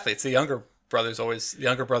 pro athletes. The younger brother,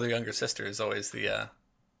 younger sister is always the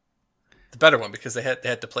better one because they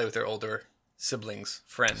had to play with their older siblings,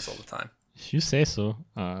 friends all the time. You say so.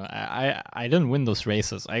 I didn't win those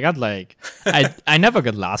races. I got like I never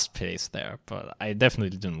got last place there, but I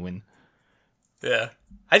definitely didn't win. Yeah,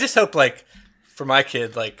 I just hope like for my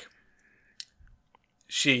kid, like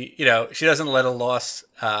she doesn't let a loss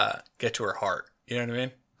get to her heart. You know what I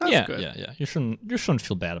mean? That's good. Yeah. You shouldn't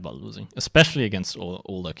feel bad about losing, especially against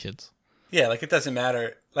older kids. Yeah, like it doesn't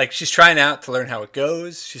matter. Like she's trying out to learn how it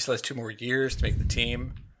goes. She still has 2 more years to make the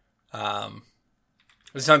team.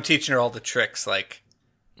 So I'm teaching her all the tricks. Like,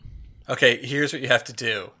 okay, here's what you have to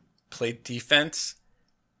do: play defense,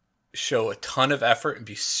 show a ton of effort, and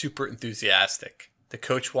be super enthusiastic. The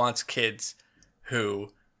coach wants kids who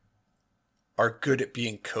are good at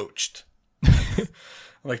being coached.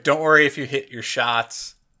 Like, don't worry if you hit your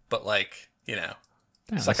shots. But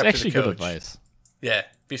that's actually good advice. Yeah,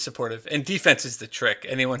 be supportive. And defense is the trick.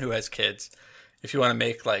 Anyone who has kids, if you want to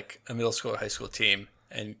make like a middle school or high school team,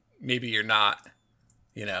 and maybe you're not,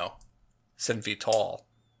 7 feet tall,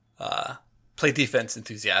 play defense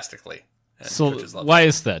enthusiastically. So why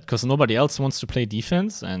is that? Because nobody else wants to play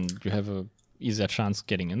defense, and you have a easier chance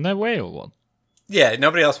getting in that way, or what? Yeah,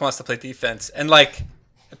 nobody else wants to play defense, and like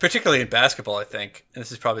particularly in basketball, I think, and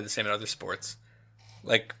this is probably the same in other sports.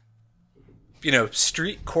 Like,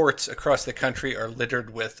 street courts across the country are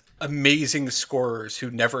littered with amazing scorers who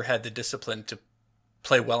never had the discipline to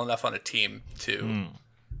play well enough on a team to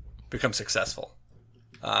become successful.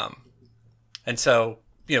 And so,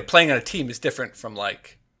 playing on a team is different from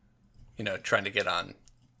like, trying to get on,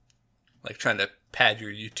 like trying to pad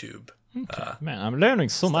your YouTube. Okay. Man, I'm learning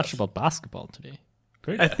so much about basketball today.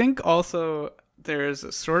 Great. I think also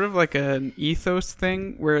there's sort of like an ethos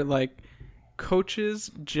thing where like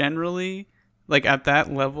coaches generally, like at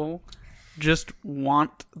that level, just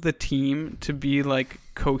want the team to be like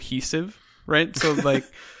cohesive, right? So like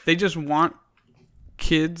they just want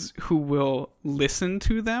kids who will listen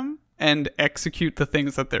to them and execute the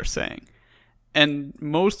things that they're saying. And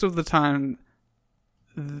most of the time,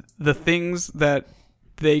 the things that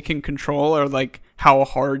they can control are like how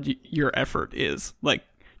hard your effort is. Like,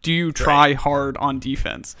 do you try hard on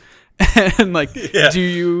defense? And like, do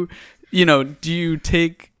you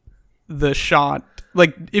take the shot?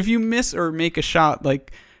 Like, if you miss or make a shot,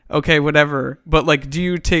 like, okay, whatever. But like, do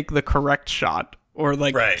you take the correct shot? Or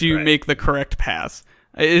like, do you make the correct pass?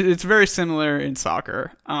 It's very similar in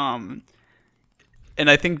soccer. And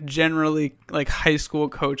I think generally, like, high school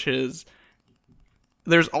coaches,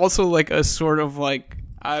 there's also like a sort of like,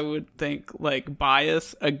 I would think like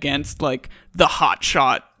bias against like the hot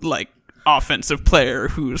shot, like offensive player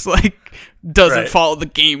who's like doesn't follow the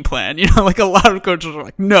game plan. Like a lot of coaches are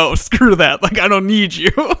like, no, screw that. Like, I don't need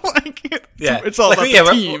you. Like, it's all like,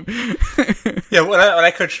 about the team. When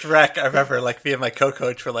I coached rec, I remember like me and my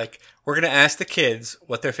co-coach were like, we're going to ask the kids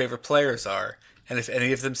what their favorite players are. And if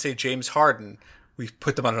any of them say James Harden, we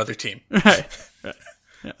put them on another team. Right. Yeah.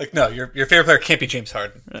 Like, no, your favorite player can't be James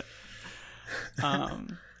Harden. Right.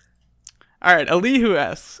 All right, Elihu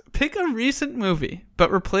asks, pick a recent movie,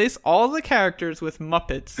 but replace all the characters with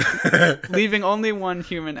Muppets, leaving only one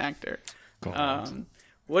human actor.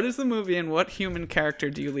 What is the movie and what human character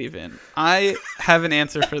do you leave in? I have an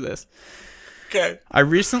answer for this. Okay. I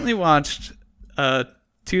recently watched a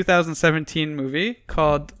 2017 movie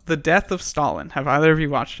called The Death of Stalin. Have either of you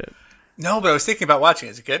watched it? No, but I was thinking about watching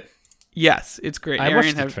it. Is it good? Yes, it's great. I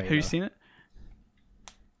watched the have trailer. you seen it?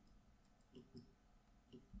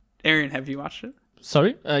 Arian, have you watched it?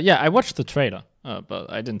 Sorry? Yeah, I watched the trailer.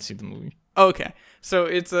 but I didn't see the movie. Okay, so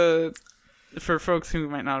it's for folks who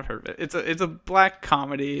might not have heard of it. It's a black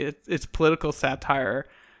comedy. It's political satire.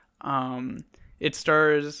 It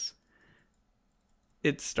stars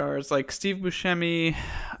like Steve Buscemi.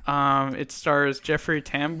 It stars Jeffrey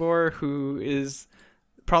Tambor, who is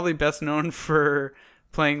probably best known for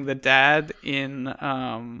playing the dad in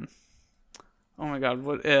oh my god,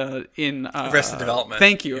 what in Arrested Development.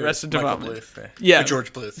 Thank you, It was Arrested Michael Development. Bluth, Yeah,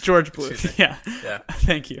 George Bluth. George Excuse Bluth. me. Yeah. Yeah.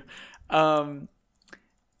 Thank you. And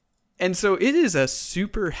so it is a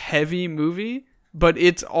super heavy movie, but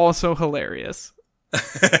it's also hilarious.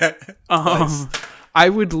 I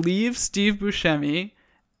would leave Steve Buscemi,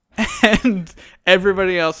 and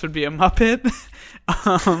everybody else would be a Muppet.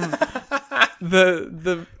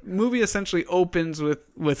 The movie essentially opens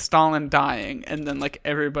with Stalin dying, and then like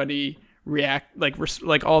everybody react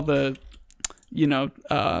like all the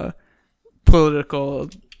political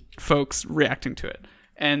folks reacting to it,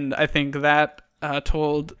 and I think that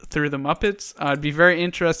told through the Muppets. I'd be very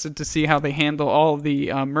interested to see how they handle all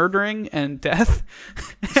the murdering and death.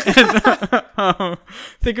 And, I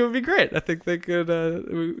think it would be great. I think they could,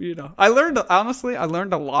 I learned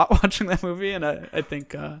a lot watching that movie, and I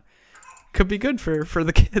think could be good for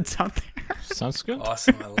the kids out there. Sounds good.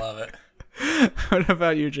 Awesome. I love it. What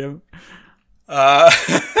about you, Jim?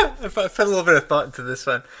 If I put a little bit of thought into this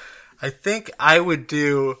one, I think I would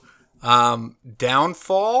do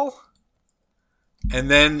Downfall,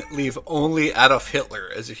 and then leave only Adolf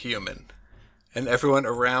Hitler as a human, and everyone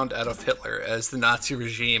around Adolf Hitler as the Nazi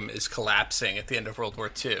regime is collapsing at the end of World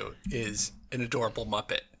War II is an adorable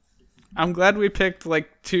Muppet. I'm glad we picked like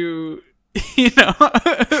two,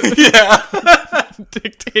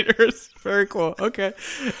 dictators. Very cool. Okay.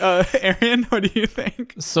 Arian, what do you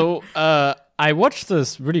think? So, I watched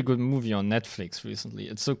this really good movie on Netflix recently.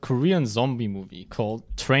 It's a Korean zombie movie called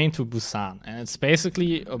Train to Busan. And it's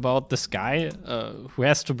basically about this guy who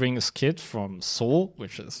has to bring his kid from Seoul,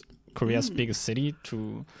 which is Korea's biggest city,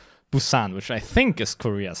 to Busan, which I think is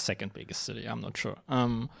Korea's second biggest city. I'm not sure.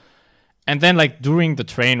 And then, like, during the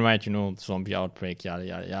train ride, zombie outbreak, yada,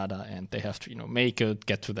 yada, yada. And they have to, make it,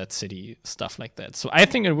 get to that city, stuff like that. So I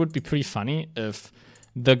think it would be pretty funny if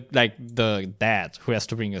the dad who has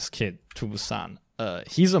to bring his kid to Busan,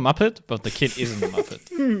 he's a Muppet, but the kid isn't a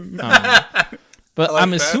Muppet. But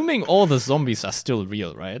I'm assuming all the zombies are still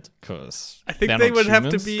real, right? Because I think they would have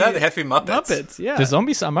to be They have to be Muppets. Muppets. Yeah. The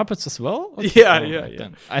zombies are Muppets as well? Okay. Yeah.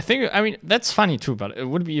 Then. I mean, that's funny too, but it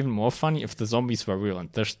would be even more funny if the zombies were real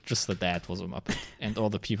and there's just the dad was a Muppet and all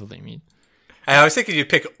the people they meet. I was thinking you'd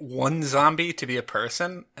pick one zombie to be a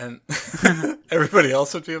person, and everybody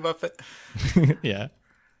else would be a Muppet. Yeah.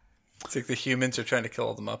 It's like the humans are trying to kill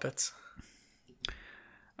all the Muppets.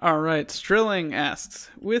 All right. Strilling asks,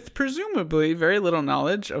 with presumably very little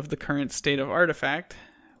knowledge of the current state of Artifact,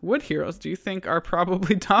 what heroes do you think are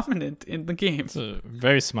probably dominant in the game? It's a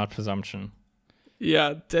very smart presumption.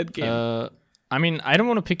 Yeah, dead game. I mean, I don't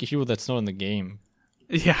want to pick a hero that's not in the game.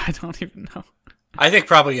 Yeah, I don't even know. I think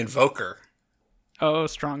probably Invoker. Oh,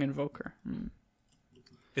 strong Invoker.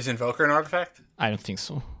 Is Invoker an artifact? I don't think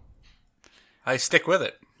so. I stick with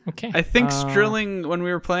it. Okay. I think Strilling, when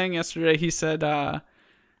we were playing yesterday, he said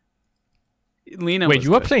Lena Wait, was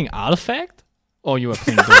you were good. playing Artifact? Or you were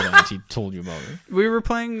playing Dota and he told you about it? We were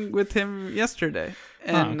playing with him yesterday,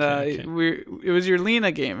 and okay. it was your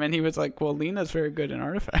Lena game, and he was like, well, Lena's very good in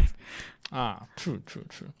Artifact. True.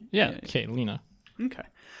 Yeah, okay, Lena. Okay.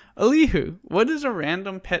 Elihu, what is a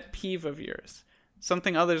random pet peeve of yours?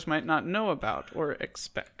 Something others might not know about or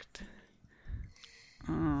expect.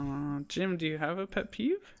 Jim, do you have a pet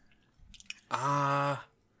peeve? Yeah,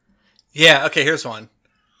 okay, here's one.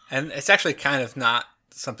 And it's actually kind of not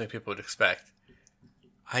something people would expect.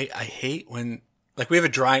 I hate when, like, we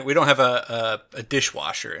don't have a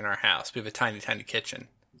dishwasher in our house. We have a tiny, tiny kitchen.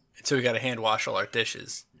 And so we got to hand wash all our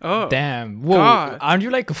dishes. Oh, Damn. Whoa. God. Aren't you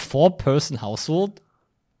like a 4-person household?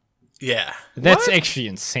 Yeah. That's actually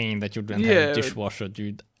insane that you don't have Yeah, a dishwasher,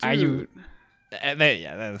 dude. Are you...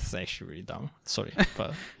 yeah, that's actually really dumb. Sorry,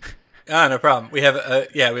 but... No problem. We have a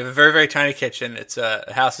very, very tiny kitchen. It's the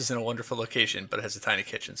house is in a wonderful location, but it has a tiny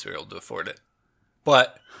kitchen, so we're able to afford it.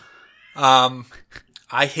 But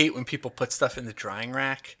I hate when people put stuff in the drying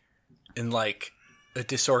rack in like a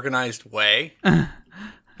disorganized way.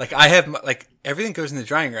 Like I have everything goes in the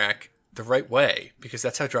drying rack the right way because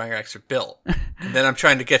that's how drying racks are built. And then I'm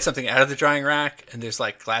trying to get something out of the drying rack, and there's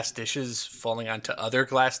like glass dishes falling onto other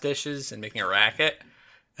glass dishes and making a racket,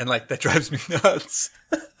 and like that drives me nuts.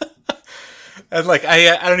 And like I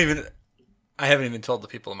haven't even told the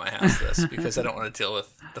people in my house this because I don't want to deal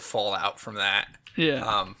with the fallout from that.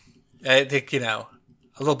 yeah. I think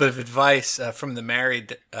a little bit of advice from the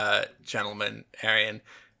married gentleman, Arian.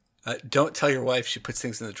 Don't tell your wife she puts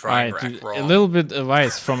things in the drying Alright, rack dude, raw. a little bit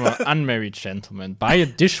advice from an unmarried gentleman. Buy a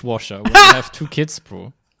dishwasher when you have 2 kids,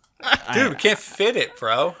 bro. Dude, we can't fit it,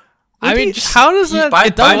 bro. I mean, how does that? buy-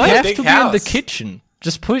 it doesn't buy a have big to be in the house. kitchen.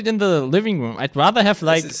 Just put it in the living room. I'd rather have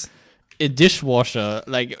like is- a dishwasher,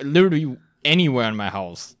 like literally anywhere in my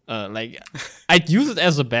house. Like I'd use it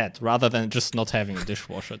as a bed rather than just not having a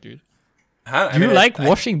dishwasher, dude. I Do you mean, like I-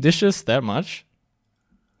 washing dishes that much?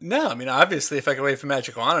 No, I mean, obviously, if I could wait for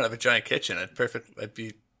Magic Wand and have a giant kitchen, I'd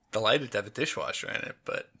be delighted to have a dishwasher in it.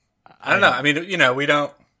 But I don't know. I mean, we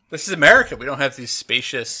don't. This is America. We don't have these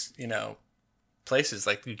spacious, places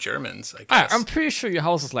like you Germans. I guess. I'm pretty sure your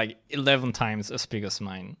house is like 11 times as big as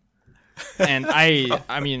mine. And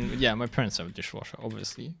I mean, yeah, my parents have a dishwasher,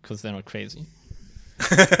 obviously, because they're not crazy.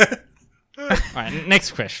 Alright,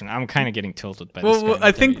 next question. I'm kind of getting tilted by this. Well,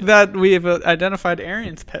 I think that we have identified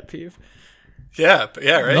Arian's pet peeve. yeah,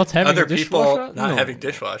 right. Not having Other a people dishwasher? not No. having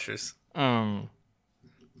dishwashers.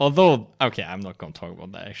 Although, okay, I'm not gonna talk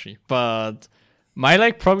about that actually. But my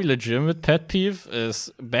like probably legitimate pet peeve is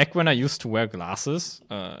back when I used to wear glasses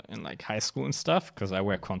in like high school and stuff, because I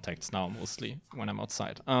wear contacts now mostly when I'm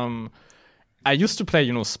outside. I used to play,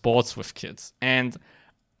 sports with kids, and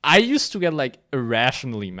I used to get like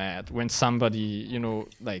irrationally mad when somebody,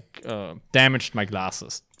 damaged my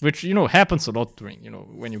glasses, which, happens a lot during,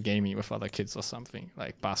 when you're gaming with other kids or something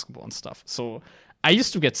like basketball and stuff. So I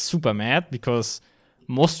used to get super mad because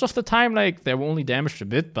most of the time, like, they were only damaged a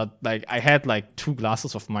bit, but like I had like 2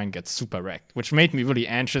 glasses of mine get super wrecked, which made me really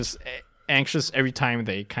anxious every time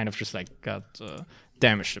they kind of just like got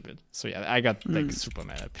damaged a bit. So yeah, I got like super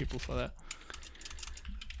mad at people for that.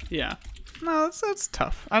 Yeah. No, that's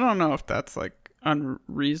tough. I don't know if that's like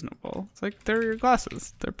unreasonable. It's like they're your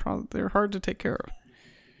glasses. They're hard to take care of.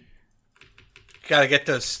 Got to get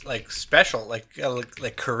those like special, like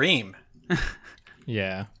Kareem.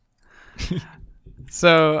 Yeah.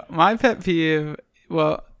 So my pet peeve,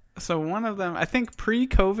 so one of them, I think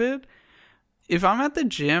pre-COVID, if I'm at the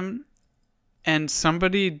gym and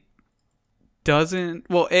somebody doesn't,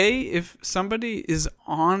 if somebody is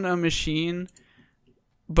on a machine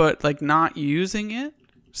but like not using it,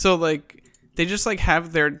 so like they just like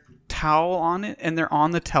have their towel on it and they're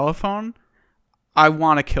on the telephone, I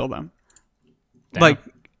want to kill them. Damn. Like,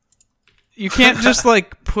 you can't just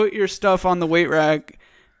like put your stuff on the weight rack,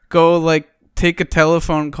 go like take a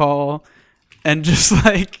telephone call, and just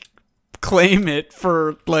like claim it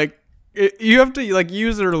for like you have to like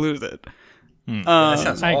use it or lose it. That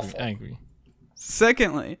sounds I awful. agree.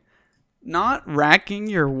 Secondly, not racking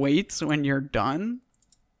your weights when you're done.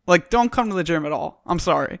 Like, don't come to the gym at all. I'm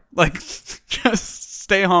sorry. Like, just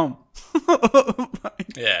stay home.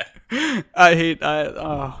 Yeah.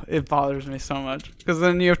 It bothers me so much. Because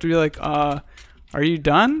then you have to be like, are you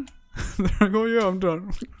done? They're like, oh yeah, I'm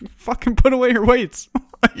done. Fucking put away your weights.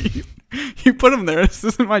 You put them there. This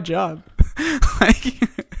isn't my job.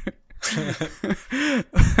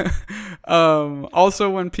 Also,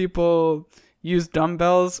 when people use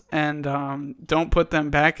dumbbells and don't put them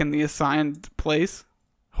back in the assigned place,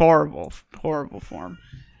 horrible form.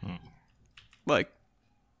 Like,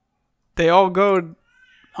 they all go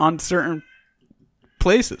on certain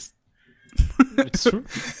places. It's true.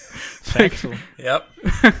 Factual. Yep.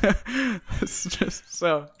 It's just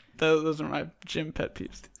so those are my gym pet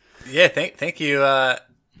peeves. Yeah. Thank you,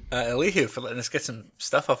 Elihu, for letting us get some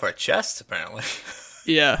stuff off our chests. Apparently.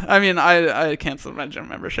 Yeah, I mean, I canceled my gym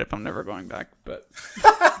membership. I'm never going back, but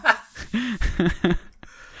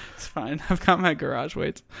it's fine. I've got my garage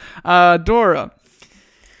weights. Dora,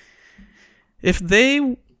 if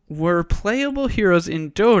they were playable heroes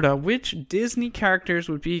in Dota, which Disney characters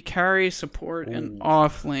would be carry, support, and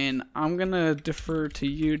offlane? I'm gonna defer to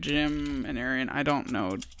you, Jim and Arian. I don't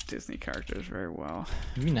know Disney characters very well.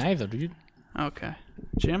 Me neither, dude. Okay,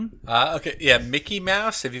 Jim. Okay. Yeah. Mickey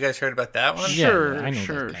Mouse. Have you guys heard about that one? Yeah, Sure, I know that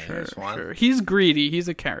sure, guy. sure, There's one. sure. He's greedy. He's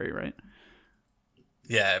a carry, right?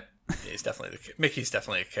 Yeah. He's definitely Mickey's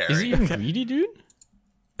definitely a carry. Is he even greedy, dude?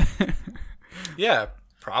 Yeah.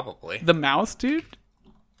 Probably. The mouse, dude.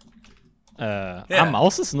 Yeah. Are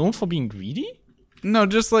mouses known for being greedy? No,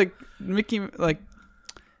 just like Mickey, like,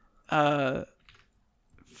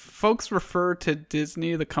 folks refer to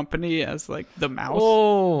Disney, the company, as like the mouse.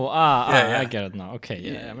 Oh, Yeah. I get it now. Okay,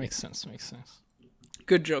 yeah, makes sense.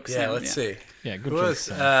 Good joke, Yeah. Sam. Let's see. Yeah, good Who joke, was,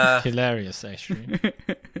 Sam. Hilarious, actually.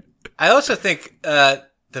 I also think the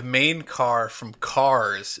main car from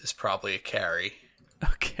Cars is probably a carry.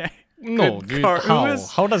 Okay. No, Good dude, car.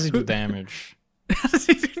 how does he do damage?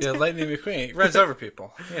 Yeah, Lightning McQueen. He runs over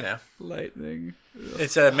people, you know. Lightning.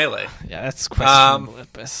 It's a melee. Yeah, that's questionable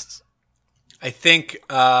at best. I think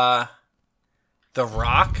The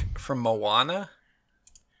Rock from Moana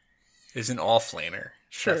is an offlaner.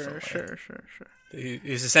 Sure. Definitely.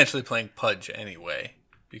 He's essentially playing Pudge anyway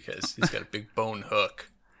because he's got a big bone hook.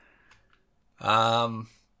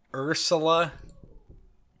 Ursula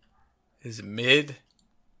is mid.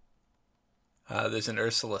 There's an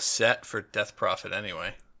Ursula set for Death Prophet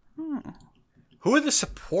anyway. Who are the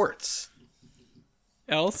supports?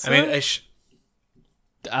 Elsa? I mean,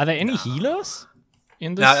 Are there any healers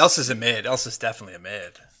in this? no, Elsa's a mid. Elsa's definitely a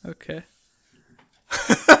mid. Okay.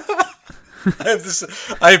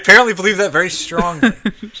 I apparently believe that very strongly.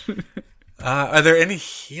 Are there any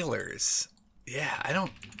healers? Yeah, I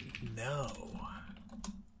don't know.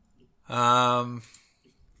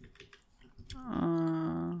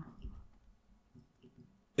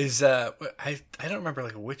 Is I don't remember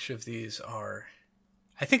like which of these are.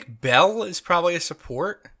 I think Bell is probably a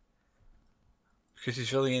support because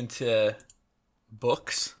he's really into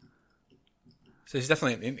books. So he's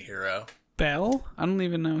definitely an int hero Belle? I don't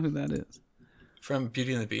even know who that is. from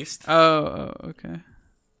Beauty and the Beast. Oh, okay.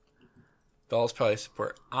 Bell's probably a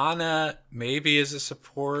support. Anna maybe is a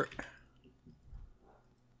support.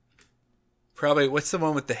 Probably. What's the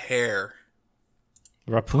one with the hair?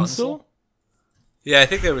 Rapunzel? Yeah, I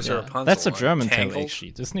think there was a Yeah. Rapunzel. That's a one. German tale, Tangled.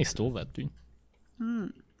 actually. Disney stole that, dude.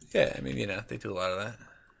 Yeah, I mean, you know, they do a lot of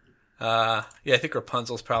that. Yeah, I think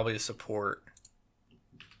Rapunzel's probably a support.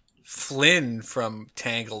 Flynn from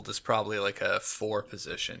Tangled is probably like a 4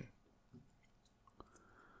 position.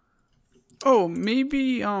 Oh,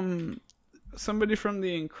 maybe somebody from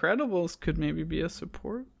The Incredibles could maybe be a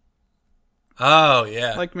support. Oh,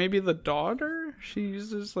 yeah. Like maybe the daughter? She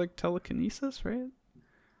uses like telekinesis, right?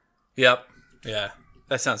 Yep. Yeah.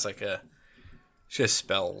 That sounds like she has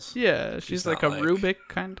spells. Yeah, she's like a not like- Rubik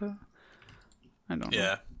kind of. I don't know.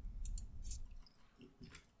 Yeah.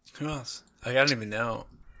 Who else? I don't even know.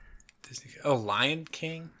 Disney. Oh, Lion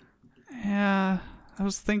King? Yeah, I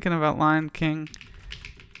was thinking about Lion King.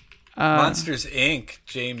 Monsters Inc.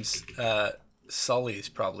 James Sully's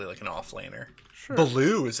probably like an offlaner. Sure.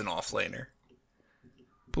 Baloo is an offlaner.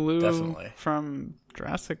 Blue Definitely. from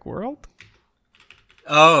Jurassic World?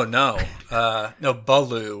 Oh, no. No,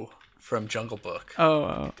 Baloo from Jungle Book.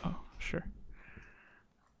 Oh, sure.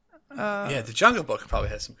 Yeah, the Jungle Book probably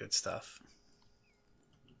has some good stuff.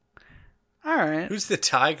 All right. Who's the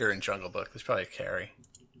tiger in Jungle Book? There's probably a Carrie.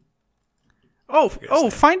 Oh, name.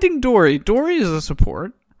 Finding Dory. Dory is a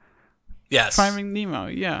support. Yes. Finding Nemo,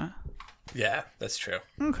 yeah. Yeah, that's true.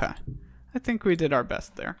 Okay. I think we did our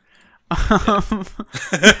best there.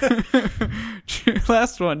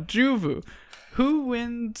 Last one, Juvu. Who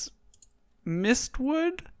wins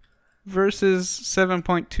Mistwood versus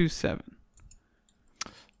 7.27?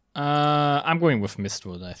 I'm going with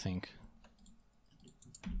Mistwood, I think.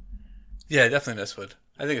 Yeah, definitely Mistwood.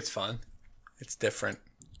 I think it's fun. It's different.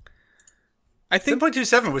 I think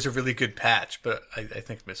 7.27 was a really good patch, but I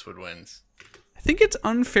think Mistwood wins. I think it's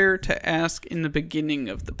unfair to ask in the beginning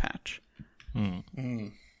of the patch.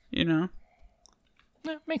 You know?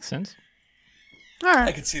 Yeah, makes sense. All I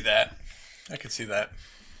right. could see that.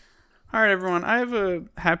 All right, everyone. I have a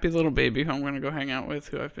happy little baby who I'm going to go hang out with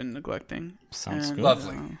who I've been neglecting. Sounds And, good.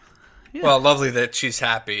 Lovely. Well, lovely that she's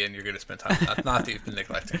happy and you're going to spend time. Not that you've been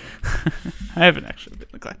neglecting her. I haven't actually been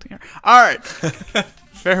neglecting her. All right.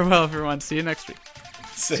 Farewell, everyone. See you next week.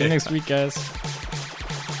 See you next week, guys.